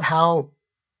that's not how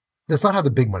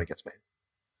the big money gets made.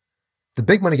 The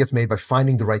big money gets made by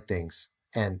finding the right things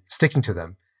and sticking to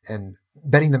them and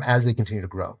betting them as they continue to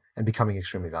grow and becoming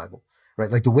extremely valuable,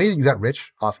 right? Like the way that you got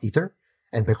rich off Ether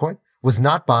and Bitcoin was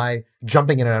not by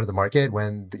jumping in and out of the market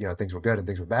when, things were good and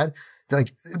things were bad.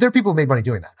 Like there are people who made money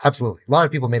doing that. Absolutely. A lot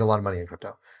of people made a lot of money in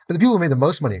crypto, but the people who made the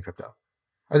most money in crypto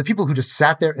are the people who just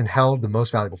sat there and held the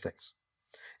most valuable things.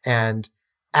 And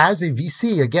as a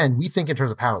VC, again, we think in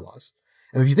terms of power laws.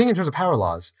 And if you think in terms of power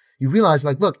laws, you realize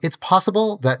like, look, it's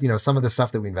possible that, some of the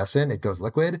stuff that we invest in, it goes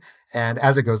liquid. And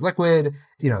as it goes liquid,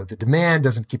 the demand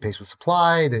doesn't keep pace with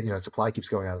supply, supply keeps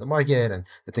going out of the market and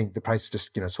the price just,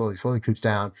 slowly creeps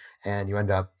down and you end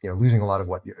up, losing a lot of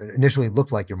what initially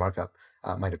looked like your markup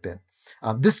might have been.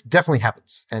 This definitely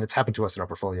happens, and it's happened to us in our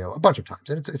portfolio a bunch of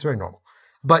times, and it's very normal.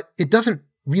 But it doesn't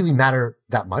really matter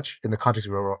that much in the context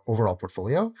of our overall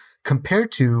portfolio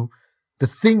compared to the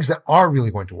things that are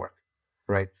really going to work.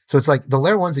 Right. So it's like the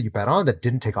layer ones that you bet on that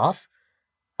didn't take off,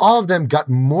 all of them got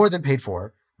more than paid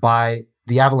for by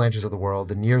the avalanches of the world,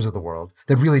 the nears of the world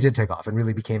that really did take off and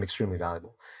really became extremely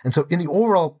valuable. And so in the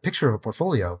overall picture of a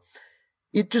portfolio,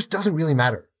 it just doesn't really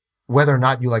matter whether or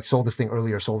not you like sold this thing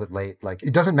early or sold it late. Like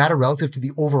it doesn't matter relative to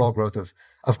the overall growth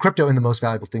of crypto and the most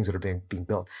valuable things that are being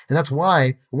built. And that's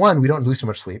why, one, we don't lose too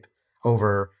much sleep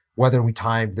over whether we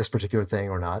timed this particular thing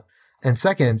or not. And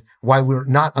second, why we're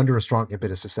not under a strong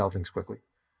impetus to sell things quickly,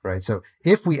 right? So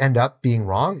if we end up being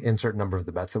wrong in a certain number of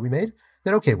the bets that we made,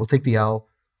 then okay, we'll take the L.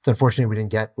 It's unfortunate we didn't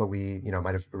get what we,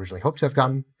 might have originally hoped to have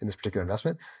gotten in this particular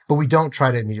investment, but we don't try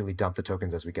to immediately dump the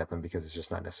tokens as we get them because it's just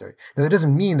not necessary. Now, that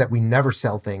doesn't mean that we never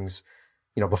sell things,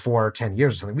 before 10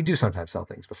 years or something. We do sometimes sell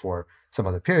things before some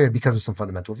other period because of some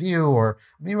fundamental view, or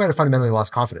we might have fundamentally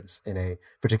lost confidence in a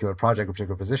particular project or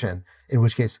particular position, in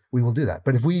which case we will do that.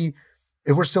 But if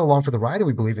we're still along for the ride and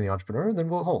we believe in the entrepreneur, then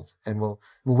we'll hold and we'll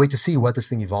wait to see what this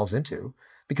thing evolves into.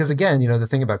 Because again, the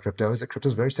thing about crypto is that crypto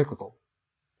is very cyclical.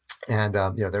 And,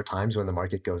 there are times when the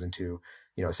market goes into,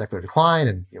 a secular decline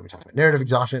and, we talk about narrative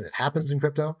exhaustion. It happens in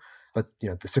crypto, but,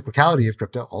 the cyclicality of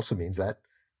crypto also means that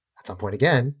at some point,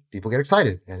 again, people get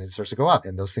excited and it starts to go up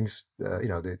and those things,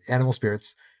 the animal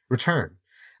spirits return.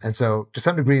 And so to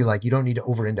some degree, like you don't need to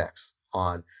over-index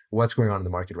on what's going on in the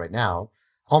market right now.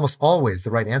 Almost always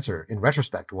the right answer in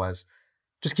retrospect was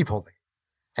just keep holding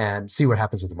and see what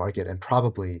happens with the market. And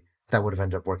probably that would have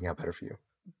ended up working out better for you.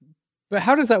 But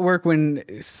how does that work when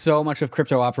so much of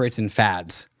crypto operates in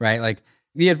fads, right? Like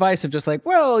the advice of just like,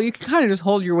 well, you can kind of just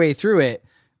hold your way through it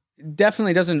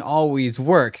definitely doesn't always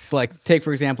work. So like take,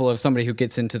 for example, of somebody who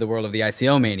gets into the world of the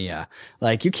ICO mania.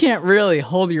 Like you can't really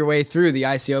hold your way through the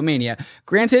ICO mania.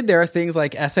 Granted, there are things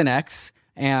like SNX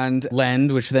and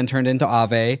Lend, which then turned into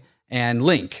Aave, and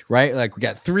Link, right? Like we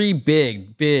got three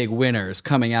big winners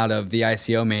coming out of the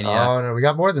ICO mania. Oh, no, we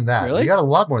got more than that. Really? We got a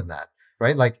lot more than that,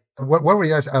 right? Like what were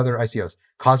the other ICOs?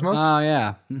 Cosmos? Oh,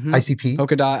 yeah. Mm-hmm. ICP?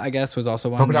 Polkadot, I guess, was also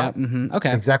one. Polkadot? Yeah. Mm-hmm.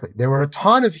 Okay. Exactly. There were a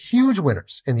ton of huge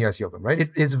winners in the ICO boom, right?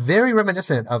 It's very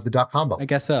reminiscent of the dot-com bubble. I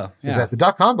guess so. Yeah. Is that the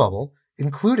dot-com bubble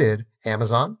included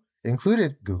Amazon, it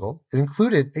included Google, it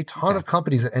included a ton of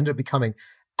companies that ended up becoming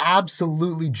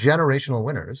absolutely generational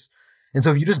winners. And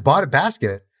so if you just bought a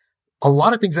basket, a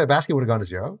lot of things in that basket would have gone to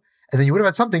zero. And then you would have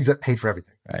had some things that paid for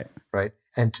everything. Right.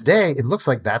 And today it looks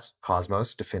like that's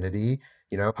Cosmos, Definity,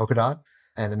 Polkadot,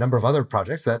 and a number of other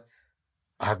projects that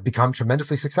have become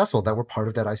tremendously successful that were part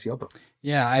of that ICO boom.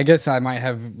 Yeah, I guess I might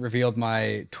have revealed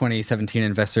my 2017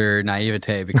 investor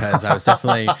naivete because I was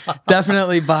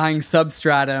definitely buying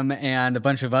Substratum and a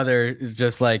bunch of other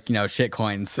just like, shit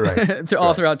coins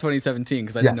all throughout 2017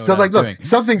 because I didn't know what I was doing.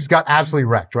 Something's got absolutely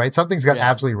wrecked, right? Something's got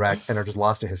absolutely wrecked and are just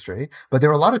lost to history. But there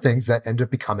were a lot of things that ended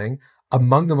up becoming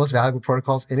among the most valuable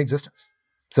protocols in existence.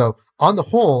 So on the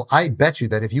whole, I bet you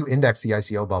that if you index the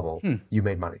ICO bubble, you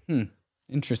made money.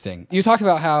 Interesting. You talked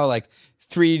about how like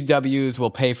 3 W's will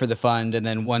pay for the fund and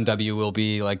then 1 W will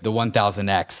be like the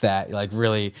 1000X that like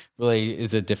really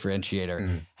is a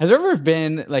differentiator. Has there ever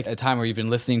been like a time where you've been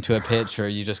listening to a pitch or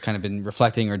you just kind of been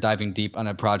reflecting or diving deep on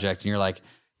a project and you're like,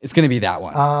 it's going to be that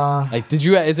one?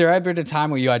 Is there ever a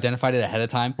time where you identified it ahead of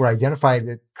time? Where I identified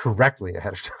it correctly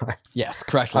ahead of time. Yes,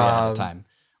 correctly ahead of time.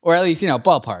 Or at least,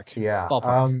 ballpark. Yeah.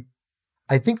 Ballpark.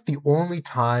 I think the only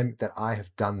time that I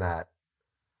have done that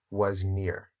was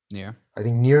Near. I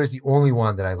think Near is the only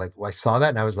one that I saw that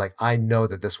and I was like, I know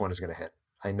that this one is going to hit.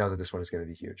 I know that this one is going to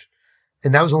be huge.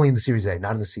 And that was only in the Series A,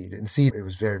 not in the seed. In the seed, it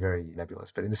was very, very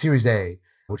nebulous. But in the Series A,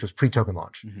 which was pre-token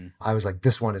launch, I was like,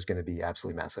 this one is going to be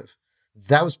absolutely massive.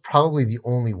 That was probably the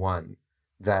only one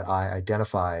that I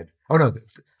identified. Oh no, the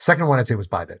second one I'd say was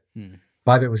Bybit.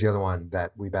 Bybit was the other one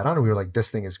that we bet on. And we were like, this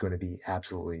thing is going to be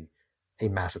absolutely a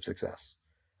massive success.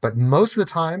 But most of the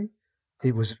time,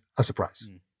 it was a surprise.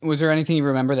 Was there anything you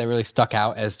remember that really stuck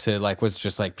out as to like, was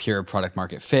just like pure product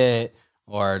market fit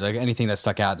or like anything that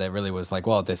stuck out that really was like,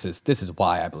 well, this is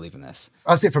why I believe in this?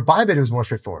 I'll say for Bybit, it was more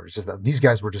straightforward. It's just that these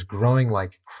guys were just growing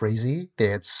like crazy. They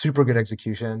had super good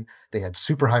execution. They had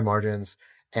super high margins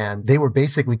and they were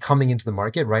basically coming into the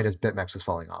market right as BitMEX was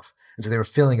falling off. And so they were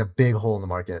filling a big hole in the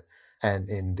market and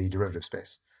in the derivative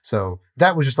space. So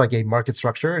that was just like a market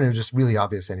structure. And it was just really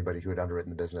obvious to anybody who had underwritten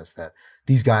the business that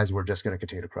these guys were just going to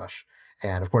continue to crush.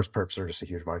 And of course, perps are just a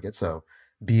huge market. So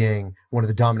being one of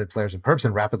the dominant players in perps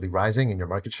and rapidly rising in your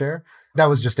market share, that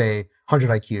was just a 100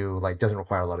 IQ, like doesn't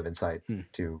require a lot of insight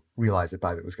to realize that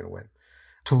Bybit was going to win.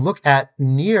 To look at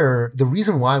Near, the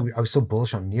reason why I was so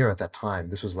bullish on Near at that time,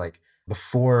 this was like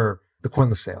before the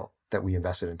Coinless sale that we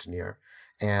invested into Near.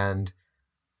 And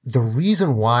the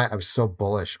reason why I was so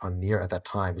bullish on Near at that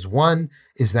time was one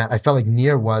is that I felt like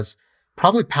Near was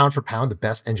probably pound for pound the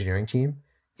best engineering team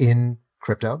in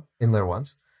crypto, in layer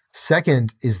ones.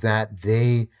 Second is that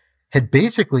they had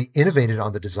basically innovated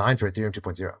on the design for Ethereum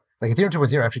 2.0. Like Ethereum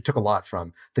 2.0 actually took a lot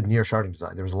from the Near sharding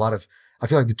design. There was a lot of, I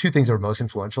feel like the 2 things that were most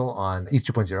influential on ETH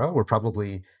 2.0 were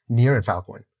probably Near and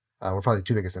Filecoin, were probably the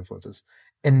 2 biggest influences.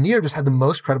 And Near just had the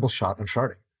most credible shot on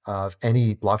sharding of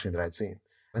any blockchain that I'd seen.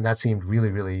 And that seemed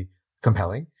really, really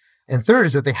compelling. And third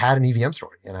is that they had an EVM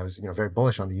story. And I was, very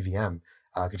bullish on the EVM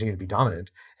continuing to be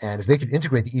dominant. And if they could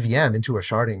integrate the EVM into a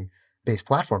sharding-based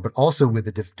platform, but also with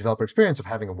the developer experience of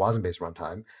having a WASM-based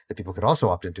runtime that people could also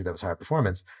opt into that was higher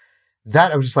performance,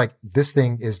 that I was just like, this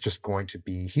thing is just going to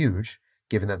be huge,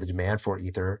 given that the demand for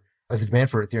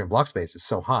Ethereum block space is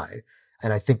so high.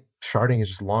 And I think sharding is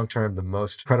just long-term the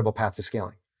most credible path to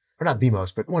scaling. Or not the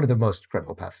most, but one of the most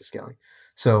credible paths to scaling.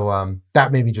 So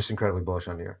that made me just incredibly bullish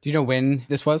on Near. Do you know when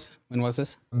this was? When was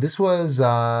this? This was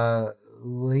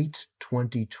late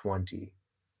 2020.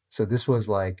 So this was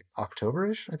like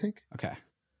October-ish, I think. Okay.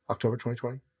 October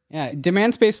 2020. Yeah.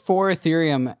 Demand space for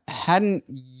Ethereum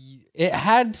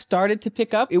had started to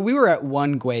pick up. We were at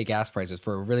 1 Gwei gas prices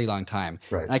for a really long time.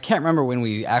 Right. And I can't remember when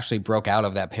we actually broke out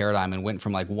of that paradigm and went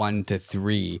from like 1 to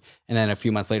 3. And then a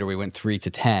few months later, we went 3 to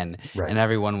 10. Right. And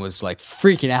everyone was like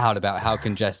freaking out about how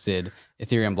congested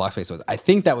Ethereum block space was. I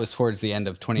think that was towards the end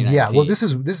of 2019. Yeah, well, this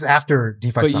is after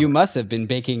DeFi But summer. you must have been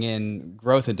baking in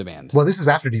growth and demand. Well, this was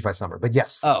after DeFi summer, but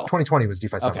yes, 2020 was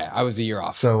DeFi summer. Okay, I was a year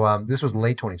off. So this was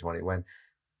late 2020 when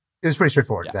it was pretty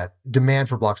straightforward that demand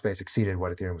for block space exceeded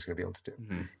what Ethereum was going to be able to do.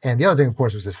 Mm-hmm. And the other thing, of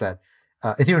course, was just that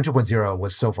Ethereum 2.0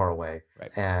 was so far away.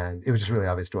 Right. And it was just really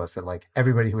obvious to us that like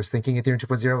everybody who was thinking Ethereum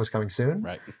 2.0 was coming soon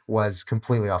was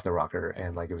completely off the rocker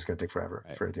and like it was going to take forever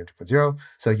for Ethereum 2.0.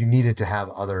 So you needed to have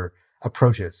other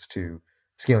approaches to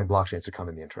scaling blockchains to come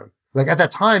in the interim. Like at that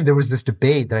time, there was this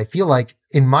debate that I feel like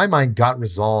in my mind got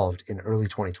resolved in early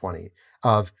 2020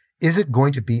 of, is it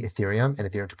going to be Ethereum and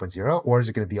Ethereum 2.0 or is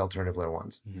it going to be alternative layer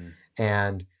ones? Mm-hmm.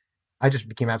 And I just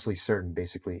became absolutely certain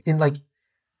basically in like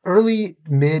early,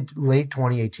 mid, late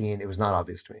 2018, it was not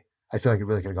obvious to me. I feel like it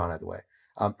really could have gone either way.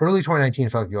 Early 2019,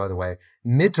 it felt like it could go either way.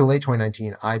 Mid to late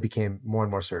 2019, I became more and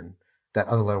more certain that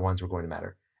other layer ones were going to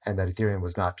matter and that Ethereum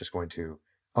was not just going to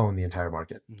own the entire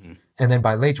market. Mm-hmm. And then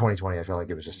by late 2020, I felt like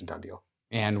it was just a done deal.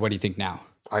 And what do you think now?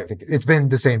 I think it's been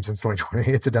the same since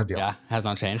 2020. It's a done deal. Yeah, has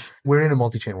not changed. We're in a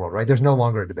multi-chain world, right? There's no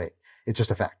longer a debate. It's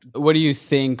just a fact. What do you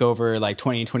think over like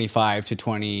 2025 to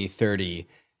 2030,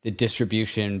 the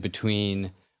distribution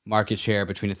between market share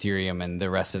between Ethereum and the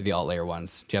rest of the alt layer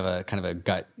ones? Do you have a kind of a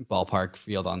gut ballpark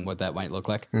field on what that might look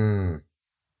like?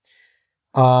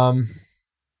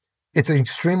 It's an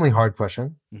extremely hard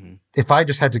question. If I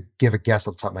just had to give a guess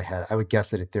off the top of my head, I would guess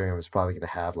that Ethereum is probably going to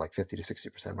have like 50 to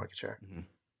 60% market share.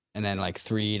 And then like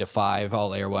 3 to 5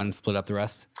 alt layer ones split up the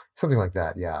rest? Something like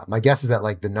that, yeah. My guess is that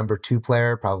like the number 2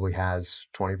 player probably has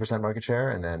 20% market share,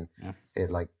 and then it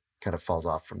like kind of falls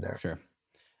off from there. Sure.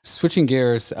 Switching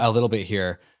gears a little bit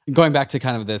here, going back to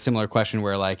kind of the similar question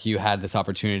where like you had this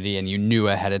opportunity and you knew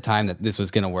ahead of time that this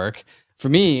was going to work. For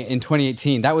me in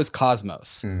 2018, that was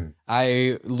Cosmos.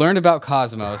 I learned about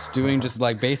Cosmos doing just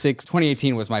like basic,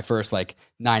 2018 was my first like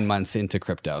 9 months into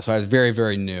crypto. So I was very,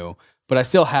 very new, but I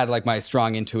still had like my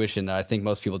strong intuition that I think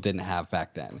most people didn't have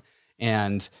back then.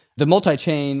 And the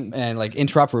multi-chain and like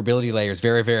interoperability layer is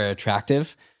very, very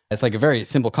attractive. It's like a very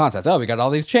simple concept. Oh, we got all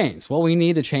these chains. Well, we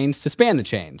need the chains to span the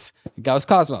chains. That was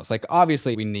Cosmos. Like,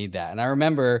 obviously, we need that. And I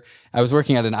remember I was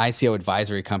working at an ICO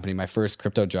advisory company, my first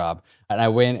crypto job. And I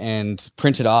went and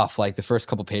printed off like the first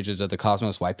couple pages of the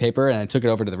Cosmos white paper. And I took it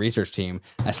over to the research team.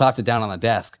 I slapped it down on the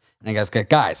desk. And I goes,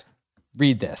 guys,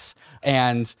 read this.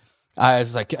 And I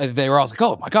was like, they were all like,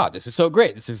 oh my God, this is so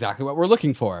great. This is exactly what we're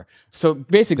looking for. So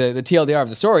basically, the TLDR of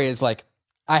the story is like,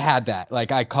 I had that.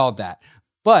 Like, I called that.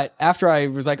 But after I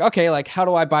was like, okay, like, how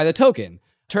do I buy the token?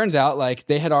 Turns out like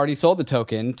they had already sold the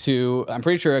token to, I'm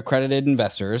pretty sure, accredited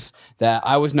investors that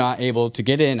I was not able to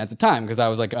get in at the time because I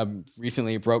was like a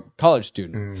recently broke college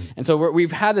student. And so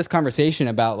we've had this conversation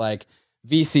about like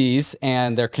VCs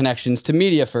and their connections to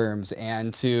media firms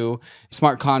and to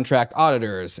smart contract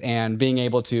auditors and being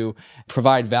able to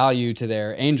provide value to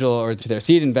their angel or to their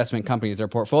seed investment companies or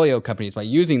portfolio companies by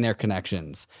using their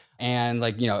connections. And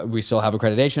like, you know, we still have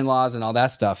accreditation laws and all that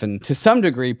stuff. And to some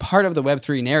degree, part of the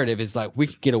Web3 narrative is like, we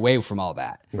can get away from all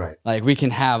that. Right. Like we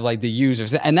can have like the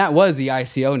users. And that was the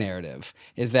ICO narrative,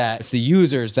 is that it's the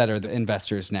users that are the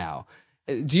investors now.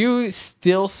 Do you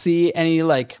still see any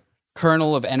like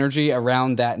kernel of energy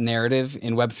around that narrative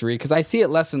in Web3? Because I see it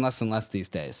less and less and less these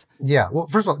days. Yeah. Well,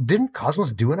 first of all, didn't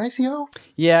Cosmos do an ICO?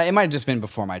 Yeah, it might have just been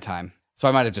before my time. So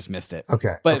I might have just missed it.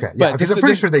 Okay. Yeah, because I'm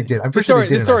pretty sure they did. I'm pretty sure they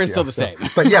did. The story is still the same.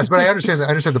 But yes, but I understand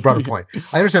the broader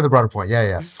point.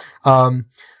 Yeah.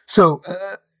 So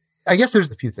I guess there's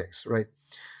a few things, right?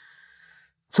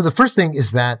 So the first thing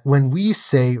is that when we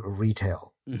say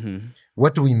retail,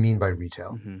 what do we mean by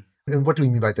retail? And what do we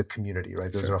mean by the community,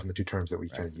 right? Those are often the two terms that we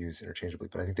kind of use interchangeably,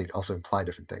 but I think they also imply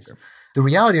different things. The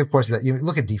reality, of course, is that you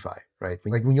look at DeFi, right?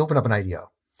 Like when you open up an IDO,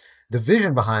 the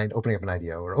vision behind opening up an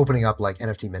IDO or opening up like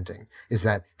NFT minting is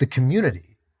that the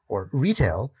community or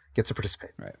retail gets to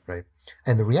participate, right?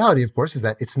 And the reality, of course, is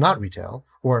that it's not retail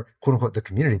or quote unquote the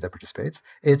community that participates.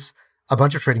 It's a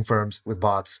bunch of trading firms with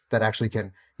bots that actually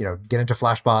can, you know, get into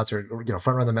flash bots or you know,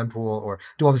 front run the mempool or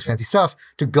do all this fancy stuff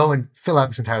to go and fill out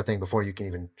this entire thing before you can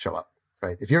even show up,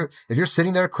 right? If you're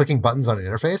sitting there clicking buttons on an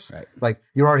interface, like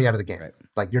you're already out of the game,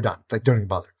 like you're done, like don't even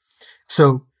bother.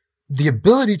 So the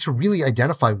ability to really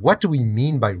identify what do we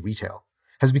mean by retail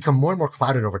has become more and more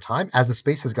clouded over time as the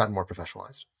space has gotten more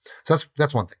professionalized. So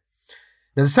that's one thing.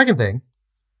 Now, the second thing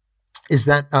is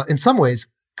that in some ways,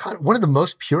 kind of one of the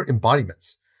most pure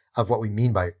embodiments of what we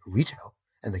mean by retail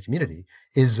and the community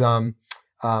is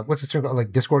what's this term called?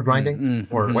 Like Discord grinding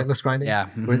or whitelist grinding? Yeah.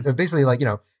 Where basically like, you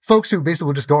know, folks who basically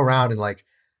will just go around and like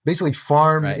basically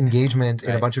farm engagement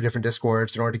in a bunch of different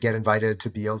Discords in order to get invited to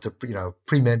be able to, you know,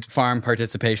 pre-mint. Farm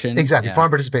participation. Exactly. Yeah.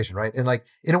 Farm participation, right? And like,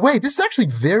 in a way, this is actually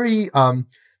very,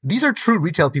 these are true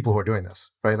retail people who are doing this,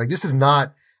 right? Like this is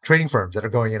not trading firms that are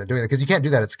going in and doing it because you can't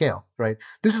do that at scale, right?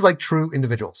 This is like true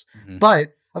individuals.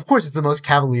 But of course, it's the most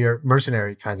cavalier,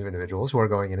 mercenary kinds of individuals who are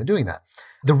going in and doing that.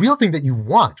 The real thing that you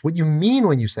want, what you mean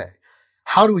when you say,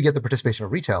 how do we get the participation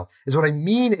of retail, is what I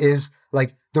mean is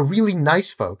like the really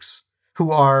nice folks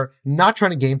who are not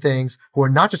trying to game things, who are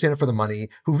not just in it for the money,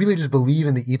 who really just believe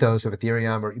in the ethos of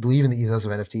Ethereum or believe in the ethos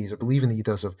of NFTs or believe in the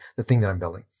ethos of the thing that I'm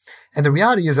building. And the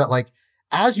reality is that like,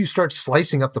 as you start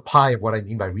slicing up the pie of what I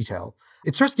mean by retail,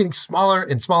 it starts getting smaller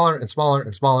and smaller and smaller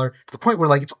and smaller to the point where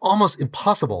like, it's almost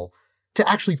impossible to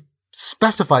actually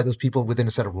specify those people within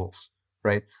a set of rules,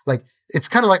 right? Like, it's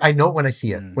kind of like, I know it when I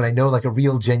see it, when I know like a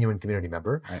real genuine community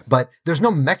member, but there's no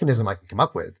mechanism I can come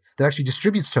up with that actually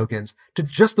distributes tokens to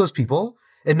just those people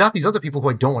and not these other people who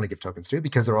I don't want to give tokens to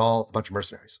because they're all a bunch of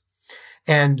mercenaries.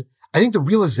 And I think the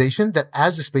realization that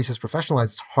as the space is professionalized,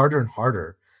 it's harder and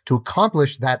harder to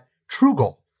accomplish that true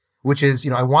goal, which is,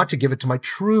 you know, I want to give it to my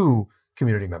true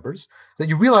community members, that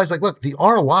you realize like, look, the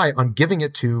ROI on giving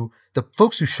it to the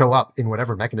folks who show up in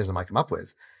whatever mechanism I come up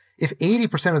with if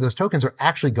 80% of those tokens are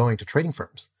actually going to trading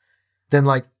firms, then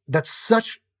like that's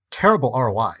such terrible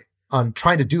ROI on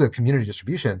trying to do a community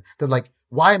distribution that like,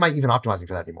 why am I even optimizing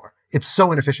for that anymore? It's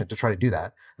so inefficient to try to do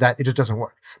that it just doesn't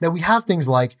work. Now we have things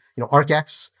like,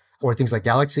 ArcX or things like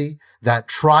Galaxy that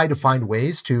try to find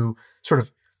ways to sort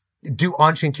of do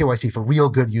on-chain KYC for real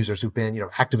good users who've been,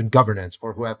 active in governance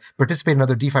or who have participated in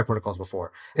other DeFi protocols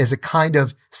before, as a kind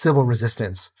of civil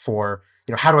resistance for,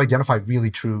 how to identify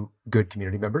really true good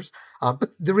community members.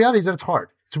 But the reality is that it's hard.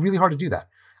 It's really hard to do that.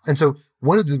 And so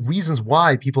one of the reasons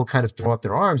why people kind of throw up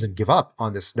their arms and give up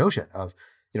on this notion of,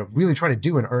 really trying to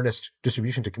do an earnest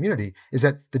distribution to community is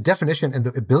that the definition and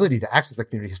the ability to access that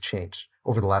community has changed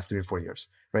over the last 3 to 4 years,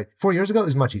 right? 4 years ago, it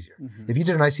was much easier. Mm-hmm. If you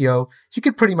did an ICO, you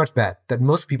could pretty much bet that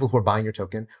most people who are buying your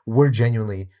token were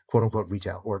genuinely quote unquote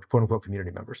retail or quote unquote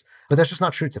community members. But that's just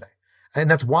not true today.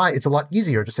 And that's why it's a lot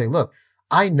easier to say, look,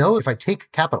 I know if I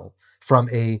take capital from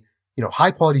a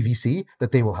high quality VC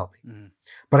that they will help me. Mm-hmm.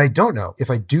 But I don't know if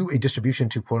I do a distribution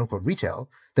to quote unquote retail,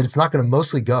 that it's not going to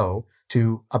mostly go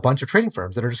to a bunch of trading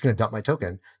firms that are just going to dump my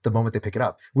token the moment they pick it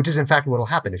up, which is in fact what will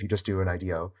happen if you just do an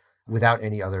IDO without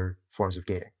any other forms of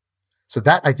gating. So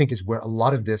that I think is where a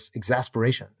lot of this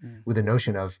exasperation with the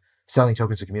notion of selling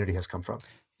tokens to community has come from.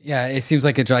 Yeah, it seems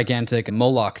like a gigantic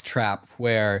Moloch trap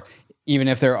where even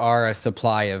if there are a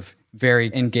supply of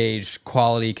very engaged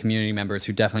quality community members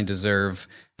who definitely deserve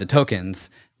the tokens,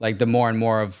 like the more and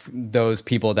more of those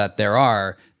people that there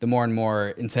are, the more and more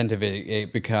incentive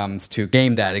it becomes to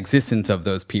game that existence of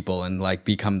those people and like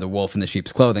become the wolf in the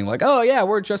sheep's clothing. Like, oh yeah,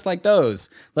 we're just like those.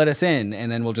 Let us in,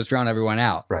 and then we'll just drown everyone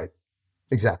out. Right.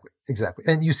 Exactly.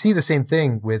 And you see the same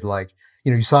thing with like,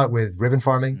 you saw it with ribbon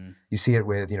farming. You see it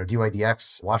with,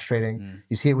 DYDX, wash trading.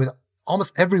 You see it with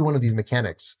almost every one of these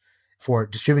mechanics for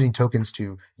distributing tokens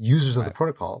to users of the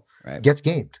protocol gets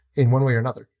gamed in one way or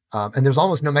another. And there's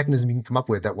almost no mechanism you can come up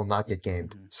with that will not get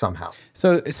gamed somehow.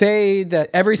 So say that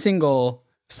every single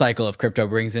cycle of crypto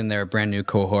brings in their brand new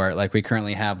cohort. Like we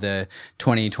currently have the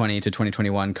 2020 to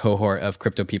 2021 cohort of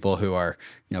crypto people who are,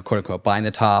 quote unquote, buying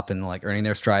the top and like earning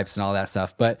their stripes and all that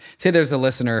stuff. But say there's a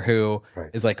listener who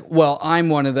is like, well, I'm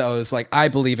one of those, like I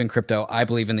believe in crypto. I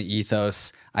believe in the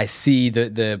ethos. I see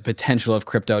the potential of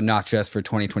crypto, not just for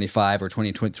 2025 or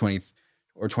 2020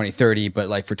 or 2030, but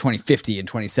like for 2050 and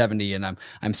 2070. And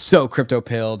I'm so crypto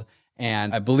pilled.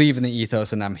 And I believe in the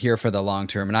ethos and I'm here for the long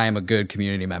term and I am a good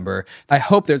community member. I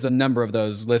hope there's a number of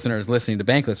those listeners listening to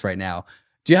Bankless right now.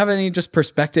 Do you have any just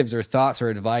perspectives or thoughts or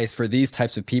advice for these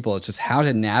types of people? It's just how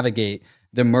to navigate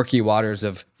the murky waters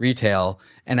of retail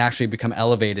and actually become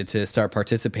elevated to start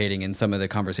participating in some of the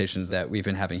conversations that we've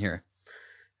been having here?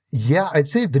 Yeah, I'd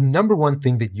say the number one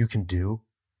thing that you can do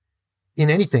in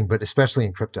anything, but especially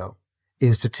in crypto,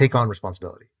 is to take on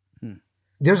responsibility.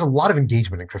 There's a lot of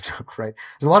engagement in crypto, right?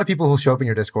 There's a lot of people who show up in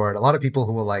your Discord, a lot of people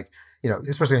who will like,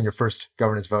 especially on your first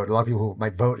governance vote, a lot of people who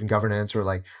might vote in governance or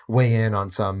like weigh in on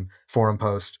some forum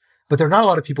post, but there are not a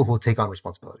lot of people who will take on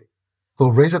responsibility, who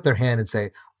will raise up their hand and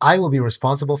say, I will be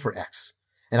responsible for X.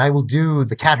 And I will do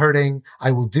the cat herding.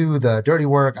 I will do the dirty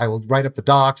work. I will write up the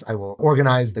docs. I will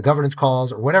organize the governance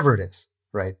calls or whatever it is,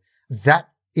 right?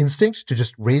 That instinct to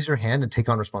just raise your hand and take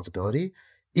on responsibility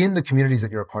in the communities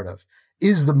that you're a part of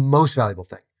is the most valuable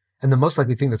thing. And the most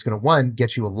likely thing that's going to, one,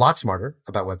 get you a lot smarter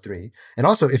about Web3. And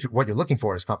also, if what you're looking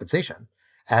for is compensation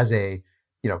as a,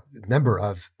 member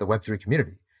of the Web3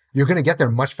 community, you're going to get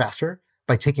there much faster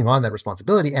by taking on that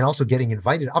responsibility and also getting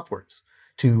invited upwards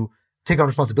to take on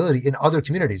responsibility in other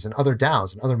communities and other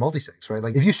DAOs and other multisigs, right?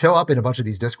 Like if you show up in a bunch of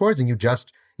these Discords and you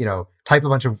just, type a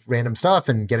bunch of random stuff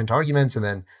and get into arguments and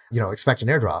then, expect an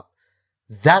airdrop,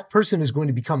 that person is going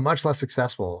to become much less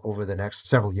successful over the next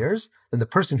several years than the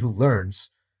person who learns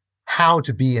how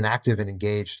to be an active and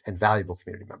engaged and valuable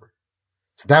community member.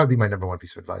 So that would be my number one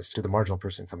piece of advice to the marginal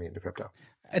person coming into crypto.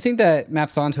 I think that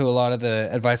maps onto a lot of the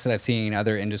advice that I've seen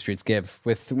other industries give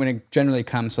when it generally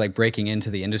comes to like breaking into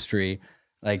the industry.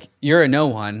 Like you're a no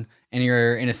one and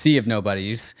you're in a sea of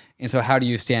nobodies. And so how do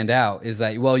you stand out is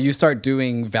that, well, you start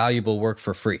doing valuable work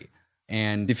for free.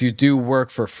 And if you do work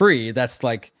for free, that's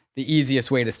like the easiest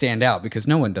way to stand out because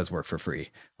no one does work for free.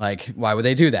 Like, why would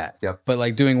they do that? Yep. But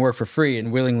like doing work for free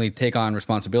and willingly take on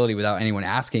responsibility without anyone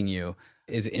asking you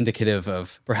is indicative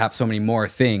of perhaps so many more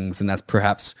things. And that's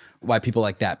perhaps why people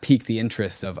like that pique the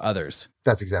interest of others.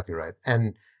 That's exactly right.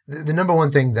 And the number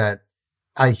one thing that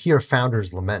I hear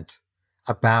founders lament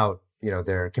about,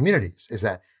 their communities is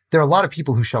that there are a lot of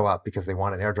people who show up because they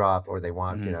want an airdrop or they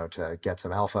want, to get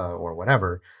some alpha or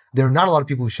whatever. There are not a lot of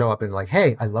people who show up and like,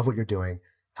 hey, I love what you're doing.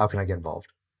 How can I get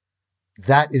involved?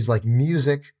 That is like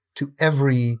music to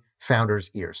every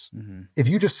founder's ears. Mm-hmm. If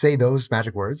you just say those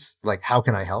magic words, like, how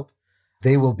can I help?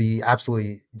 they will be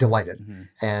absolutely delighted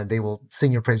and they will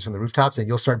sing your praises from the rooftops, and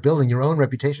you'll start building your own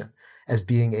reputation as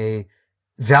being a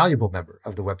valuable member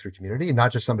of the Web3 community, and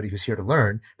not just somebody who's here to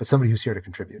learn, but somebody who's here to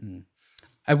contribute.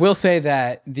 I will say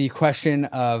that the question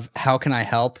of how can I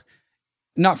help,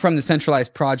 not from the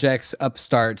centralized projects,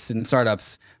 upstarts and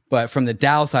startups, but from the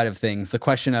DAO side of things, the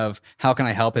question of how can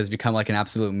I help has become like an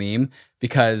absolute meme,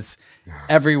 because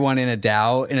everyone in a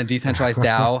DAO, in a decentralized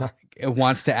DAO,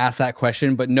 wants to ask that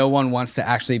question, but no one wants to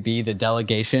actually be the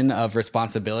delegation of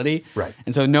responsibility. Right.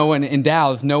 And so no one in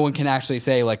DAOs, no one can actually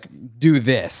say like, do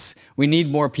this. We need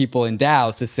more people in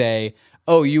DAOs to say,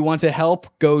 oh, you want to help?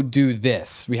 Go do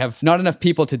this. We have not enough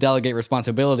people to delegate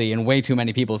responsibility and way too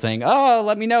many people saying, oh,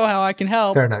 let me know how I can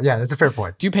help. Fair enough. Yeah, that's a fair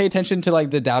point. Do you pay attention to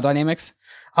like the DAO dynamics?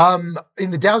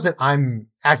 In the DAOs that I'm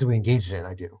actively engaged in,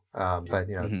 I do. But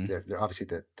they're obviously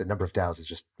the number of DAOs has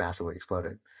just massively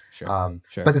exploded. Sure.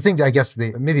 But the thing that I guess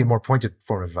maybe a more pointed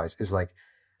form of advice is like,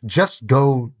 just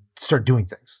go start doing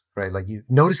things, right? Like you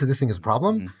notice that this thing is a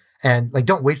problem and like,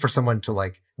 don't wait for someone to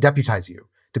like deputize you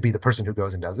to be the person who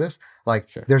goes and does this. Like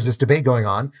there's this debate going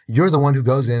on. You're the one who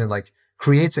goes in and like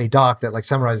creates a doc that like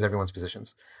summarizes everyone's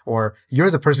positions. Or you're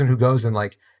the person who goes and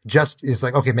like just is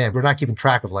like, okay, man, we're not keeping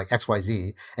track of like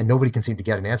XYZ and nobody can seem to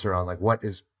get an answer on like what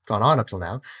is gone on up till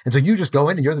now. And so you just go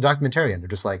in and you're the documentarian. You're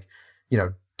just like,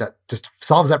 that just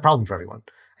solves that problem for everyone.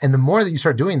 And the more that you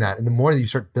start doing that and the more that you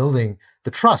start building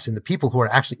the trust in the people who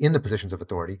are actually in the positions of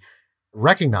authority,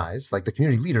 recognize, like the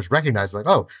community leaders recognize like,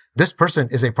 oh, this person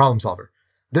is a problem solver.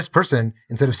 This person,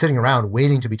 instead of sitting around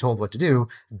waiting to be told what to do,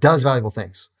 does valuable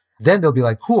things. Then they'll be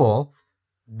like, cool,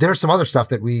 there's some other stuff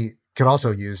that we could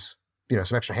also use,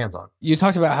 some extra hands on. You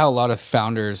talked about how a lot of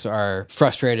founders are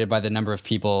frustrated by the number of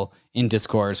people in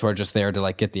Discourse who are just there to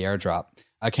like get the airdrop.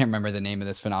 I can't remember the name of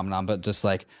this phenomenon, but just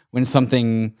like when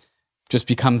something just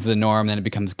becomes the norm, then it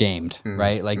becomes gamed,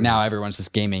 right? Like now everyone's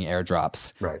just gaming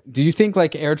airdrops. Right. Do you think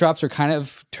like airdrops are kind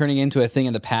of turning into a thing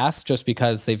in the past just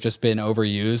because they've just been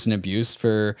overused and abused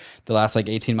for the last like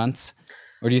 18 months?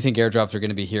 Or do you think airdrops are going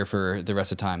to be here for the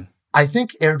rest of time? I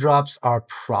think airdrops are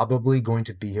probably going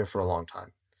to be here for a long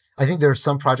time. I think there are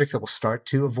some projects that will start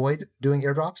to avoid doing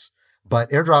airdrops,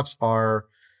 but airdrops are,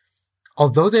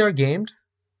 although they are gamed,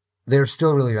 they're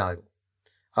still really valuable.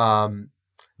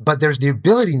 But there's the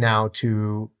ability now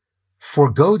to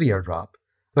forego the airdrop,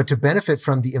 but to benefit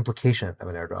from the implication of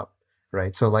an airdrop,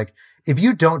 right? So like, if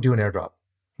you don't do an airdrop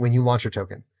when you launch your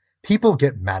token, people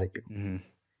get mad at you.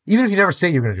 Even if you never say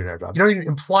you're going to do an airdrop, you don't even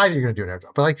imply that you're going to do an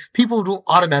airdrop, but like people will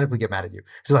automatically get mad at you.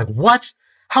 So like, what?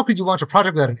 How could you launch a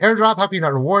project without an airdrop? How can you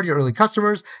not reward your early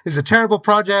customers? This is a terrible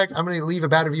project. I'm going to leave a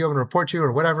bad review. I'm going to report you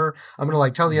or whatever. I'm going to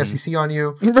like tell the SEC on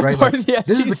you. Right? Like, this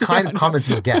is the kind of comments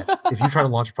you get if you try to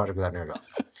launch a project without an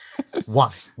airdrop.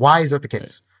 Why? Why is that the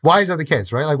case? Why is that the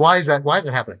case? Right? Like, why is that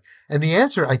happening? And the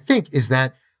answer, I think, is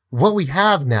that what we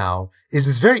have now is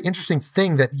this very interesting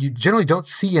thing that you generally don't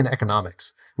see in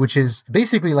economics, which is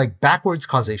basically like backwards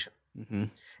causation. In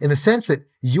the sense that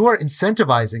you are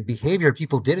incentivizing behavior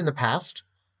people did in the past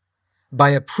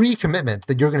by a pre-commitment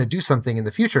that you're going to do something in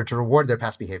the future to reward their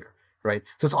past behavior, right?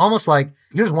 So it's almost like,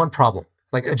 here's one problem,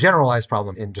 like a generalized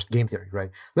problem in just game theory, right?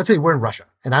 Let's say we're in Russia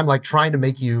and I'm like trying to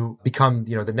make you become,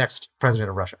 the next president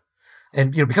of Russia.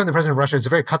 And, becoming the president of Russia is a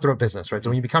very cutthroat business, right? So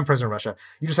when you become president of Russia,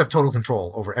 you just have total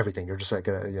control over everything. You're just like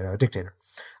a dictator.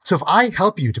 So if I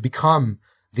help you to become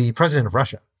the president of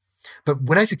Russia, but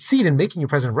when I succeed in making you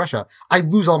president of Russia, I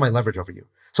lose all my leverage over you.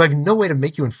 So I have no way to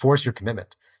make you enforce your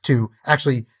commitment to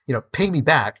actually, pay me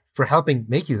back for helping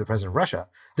make you the president of Russia.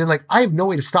 Then like, I have no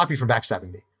way to stop you from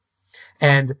backstabbing me.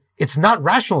 And it's not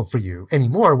rational for you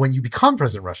anymore when you become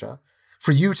president of Russia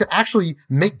for you to actually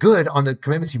make good on the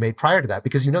commitments you made prior to that,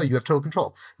 because you have total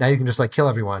control. Now you can just like kill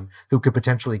everyone who could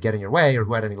potentially get in your way or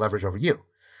who had any leverage over you.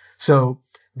 So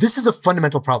this is a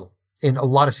fundamental problem in a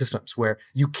lot of systems where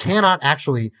you cannot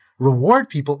actually reward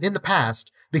people in the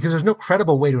past because there's no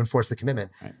credible way to enforce the commitment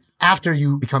after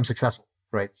you become successful,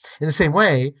 right? In the same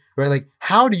way, right? Like,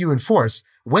 how do you enforce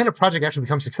when a project actually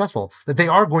becomes successful that they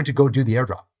are going to go do the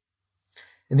airdrop?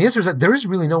 And the answer is that there is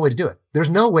really no way to do it. There's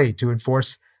no way to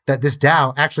enforce that this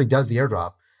DAO actually does the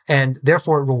airdrop and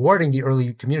therefore rewarding the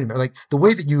early community. Like the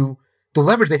way that the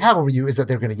leverage they have over you is that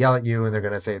they're going to yell at you and they're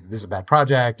going to say, this is a bad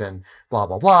project and blah,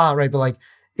 blah, blah, right? But like,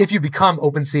 if you become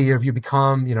OpenSea or if you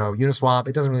become, Uniswap,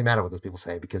 it doesn't really matter what those people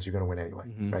say because you're going to win anyway,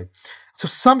 right? So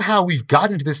somehow we've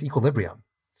gotten to this equilibrium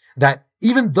that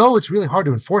even though it's really hard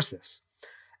to enforce this,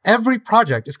 every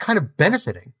project is kind of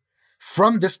benefiting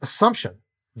from this assumption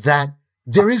that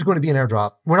there is going to be an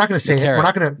airdrop. We're not going to say it. We're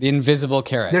not going to. The invisible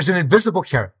carrot. There's an invisible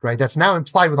carrot, right? That's now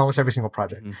implied with almost every single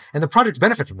project. And the projects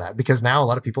benefit from that because now a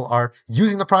lot of people are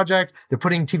using the project. They're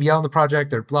putting TVL in the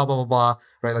project. They're blah, blah, blah, blah,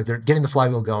 right? Like they're getting the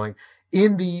flywheel going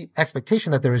in the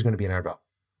expectation that there is going to be an airdrop.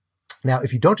 Now,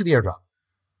 if you don't do the airdrop,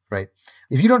 right?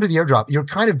 If you don't do the airdrop, you're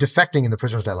kind of defecting in the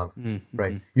prisoner's dilemma,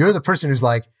 right? You're the person who's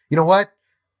like, you know what?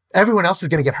 Everyone else is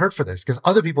going to get hurt for this because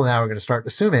other people now are going to start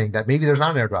assuming that maybe there's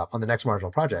not an airdrop on the next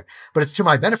marginal project, but it's to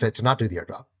my benefit to not do the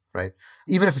airdrop, right?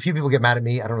 Even if a few people get mad at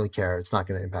me, I don't really care. It's not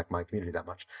going to impact my community that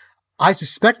much. I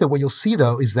suspect that what you'll see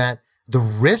though is that the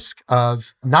risk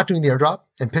of not doing the airdrop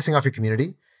and pissing off your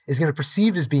community is going to be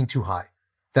perceived as being too high.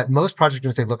 That most projects are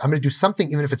going to say, look, I'm going to do something,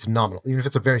 even if it's nominal, even if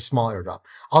it's a very small airdrop,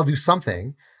 I'll do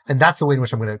something. And that's the way in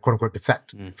which I'm going to quote unquote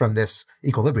defect from this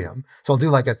equilibrium. So I'll do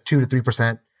like a 2 to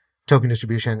 3% token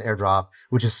distribution airdrop,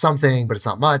 which is something, but it's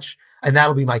not much. And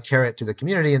that'll be my carrot to the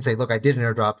community and say, look, I did an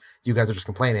airdrop. You guys are just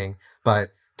complaining,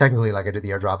 but technically like I did the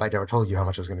airdrop. I never told you how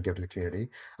much I was going to give to the community.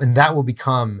 And that will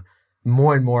become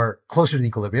more and more closer to the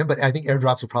equilibrium. But I think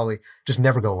airdrops will probably just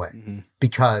never go away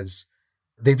because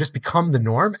they've just become the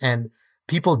norm and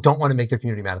people don't want to make their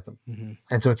community mad at them.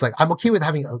 And so it's like, I'm okay with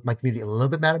having my community a little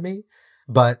bit mad at me,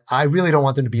 but I really don't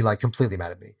want them to be like completely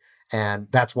mad at me. And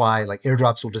that's why like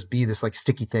airdrops will just be this like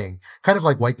sticky thing, kind of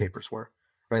like white papers were,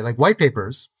 right? Like white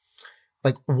papers,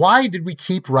 like why did we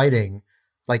keep writing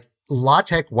like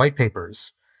LaTeX white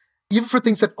papers, even for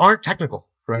things that aren't technical,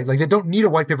 right? Like they don't need a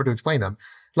white paper to explain them.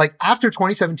 Like after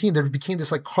 2017, there became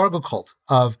this like cargo cult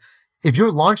of if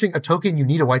you're launching a token, you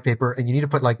need a white paper and you need to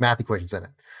put like math equations in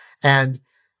it. And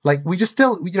like we just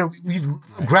still, you know, we've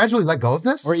gradually let go of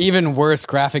this. Or even worse,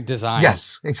 graphic design.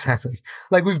 Yes, exactly.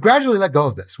 Like we've gradually let go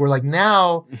of this. We're like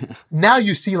now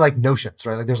you see like notions,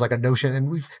 right? Like there's like a notion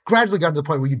and we've gradually gotten to the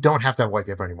point where you don't have to have white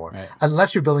paper anymore. Right.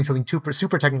 Unless you're building something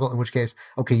super technical, in which case,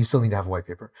 okay, you still need to have a white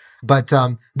paper. But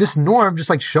this norm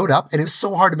just like showed up and it was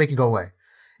so hard to make it go away.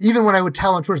 Even when I would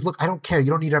tell entrepreneurs, look, I don't care. You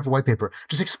don't need to have a white paper.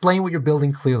 Just explain what you're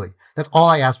building clearly. That's all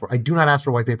I ask for. I do not ask for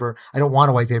a white paper. I don't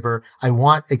want a white paper. I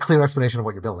want a clear explanation of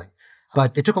what you're building.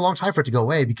 But it took a long time for it to go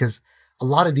away because a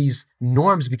lot of these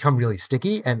norms become really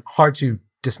sticky and hard to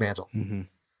dismantle. And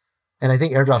I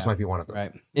think airdrops might be one of them.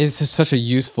 Right. It's just such a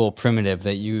useful primitive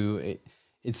that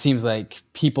it seems like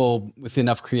people with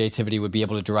enough creativity would be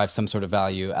able to derive some sort of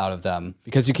value out of them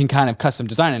because you can kind of custom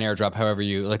design an airdrop however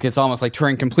you like. It's almost like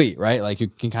Turing complete, right? Like you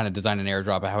can kind of design an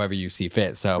airdrop however you see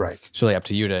fit. So it's really up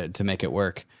to you to make it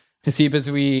work. Haseeb,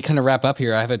 as we kind of wrap up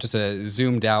here, I have just a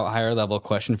zoomed out higher level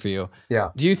question for you. Yeah.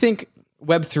 Do you think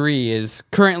Web3 is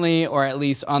currently, or at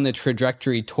least on the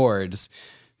trajectory towards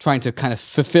trying to kind of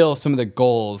fulfill some of the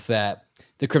goals that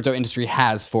the crypto industry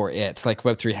has for it? Like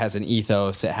Web3 has an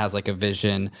ethos, it has like a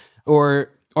vision,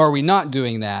 or are we not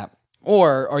doing that?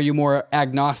 Or are you more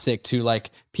agnostic to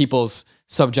like people's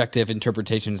subjective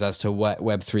interpretations as to what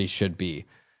Web3 should be?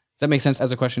 Does that make sense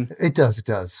as a question? It does. It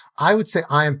does. I would say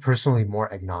I am personally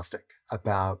more agnostic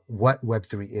about what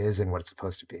Web3 is and what it's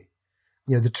supposed to be.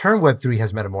 You know, the term Web3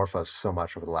 has metamorphosed so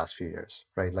much over the last few years,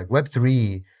 right? Like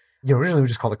Web3, you know, originally we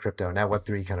just called it crypto. Now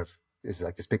Web3 kind of is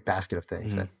like this big basket of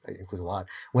things that includes a lot.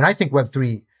 When I think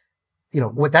Web3, you know,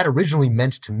 what that originally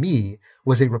meant to me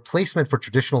was a replacement for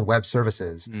traditional web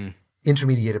services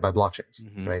intermediated by blockchains,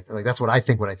 right? Like that's what I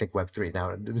think when I think Web3.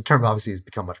 Now, the term obviously has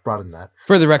become much broader than that.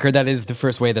 For the record, that is the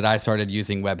first way that I started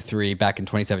using Web3 back in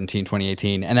 2017,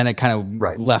 2018. And then it kind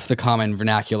of left the common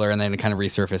vernacular and then it kind of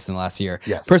resurfaced in the last year.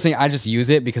 Yes. Personally, I just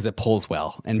use it because it pulls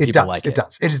well and people like it. It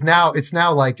does. It's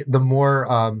now like the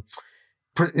more,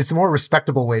 it's a more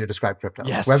respectable way to describe crypto.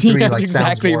 Yes, Web3 like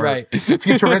exactly sounds more right.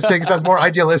 futuristic, sounds more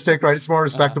idealistic, right? It's more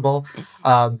respectable.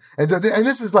 And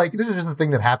this is just the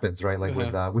thing that happens, right? Like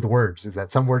with words, is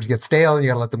that some words get stale and you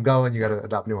got to let them go and you got to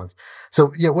adopt new ones.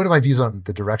 So yeah, what are my views on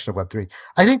the direction of Web3?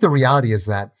 I think the reality is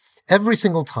that every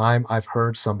single time I've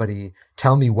heard somebody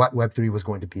tell me what Web3 was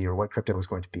going to be or what crypto was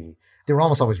going to be, they were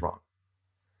almost always wrong.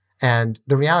 And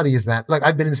the reality is that, like,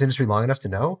 I've been in this industry long enough to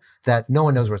know that no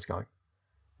one knows where it's going.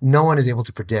 No one is able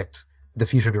to predict the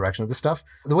future direction of this stuff.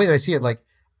 The way that I see it, like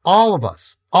all of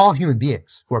us, all human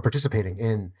beings who are participating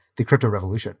in the crypto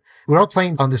revolution, we're all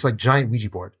playing on this like giant Ouija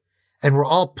board and we're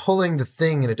all pulling the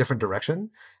thing in a different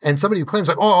direction. And somebody who claims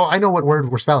like, oh, I know what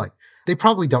word we're spelling. They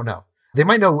probably don't know. They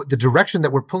might know the direction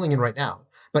that we're pulling in right now.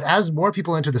 But as more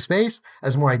people enter the space,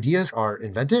 as more ideas are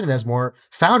invented and as more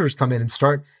founders come in and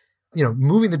start, you know,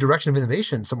 moving the direction of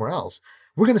innovation somewhere else,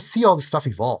 we're going to see all this stuff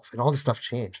evolve and all this stuff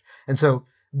change. And so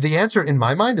the answer in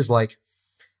my mind is like,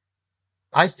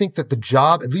 I think that the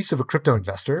job, at least of a crypto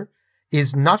investor,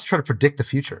 is not to try to predict the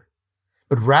future,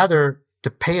 but rather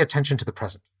to pay attention to the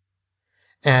present.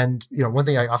 And, you know, one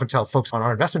thing I often tell folks on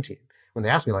our investment team, when they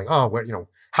ask me like, oh,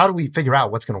 how do we figure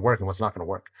out what's going to work and what's not going to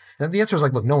work? And the answer is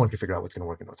like, look, no one can figure out what's going to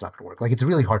work and what's not going to work. Like, it's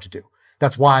really hard to do.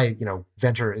 That's why,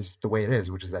 venture is the way it is,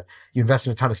 which is that you invest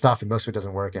in a ton of stuff and most of it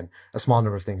doesn't work and a small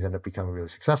number of things end up becoming really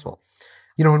successful.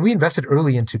 When we invested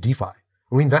early into DeFi,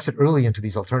 when we invested early into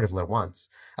these alternative layer ones,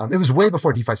 it was way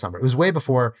before DeFi summer. It was way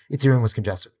before Ethereum was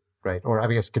congested, right? Or I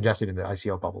guess congested in the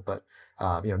ICO bubble, but,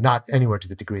 not anywhere to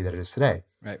the degree that it is today.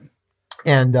 Right.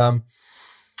 And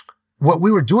what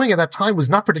we were doing at that time was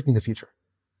not predicting the future.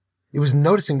 It was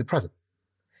noticing the present.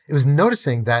 It was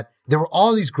noticing that there were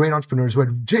all these great entrepreneurs who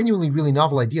had genuinely really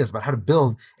novel ideas about how to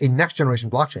build a next generation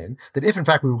blockchain, that if in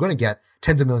fact we were going to get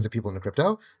tens of millions of people into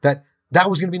crypto, that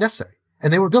was going to be necessary.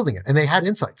 And they were building it and they had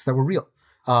insights that were real.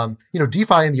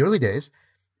 DeFi in the early days,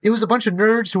 it was a bunch of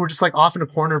nerds who were just like off in a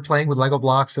corner playing with Lego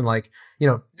blocks. And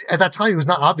at that time, it was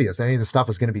not obvious that any of this stuff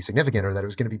was going to be significant or that it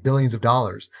was going to be billions of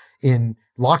dollars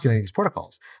locked in any of these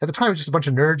protocols. At the time, it was just a bunch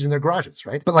of nerds in their garages,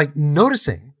 right? But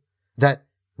noticing that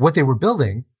what they were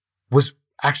building was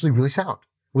actually really sound,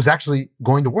 was actually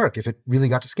going to work if it really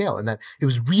got to scale, and that it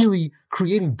was really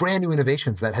creating brand new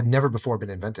innovations that had never before been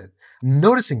invented.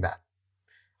 Noticing that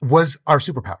was our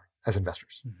superpower as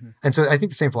investors. Mm-hmm. And so I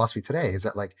think the same philosophy today is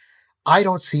that I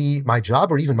don't see my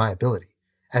job or even my ability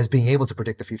as being able to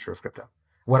predict the future of crypto.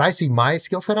 What I see my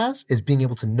skill set as is being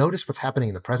able to notice what's happening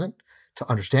in the present, to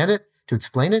understand it, to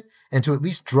explain it, and to at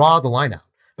least draw the line out.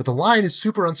 But the line is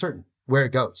super uncertain where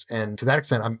it goes. And to that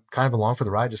extent, I'm kind of along for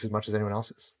the ride just as much as anyone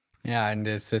else is. Yeah, and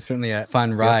it's certainly a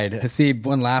fun ride. Haseeb,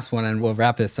 one last one, and we'll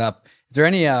wrap this up. Is there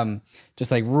any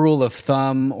just rule of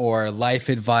thumb or life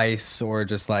advice or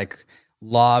just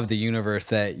law of the universe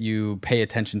that you pay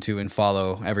attention to and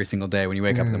follow every single day when you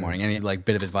wake up in the morning? Any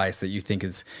bit of advice that you think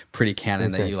is pretty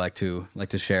canon that you like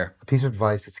to share? A piece of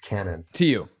advice that's canon to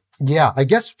you? Yeah, I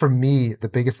guess for me, the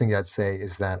biggest thing I'd say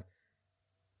is that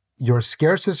your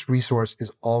scarcest resource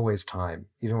is always time,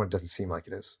 even when it doesn't seem like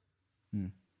it is.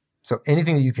 So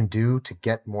anything that you can do to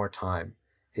get more time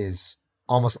is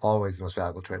almost always the most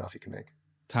valuable trade-off you can make.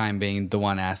 Time being the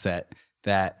one asset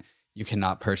that you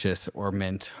cannot purchase or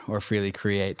mint or freely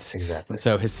create. Exactly. And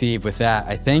so Haseeb, with that,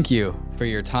 I thank you for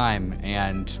your time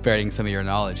and spreading some of your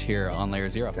knowledge here on Layer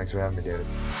Zero. Thanks for having me, David.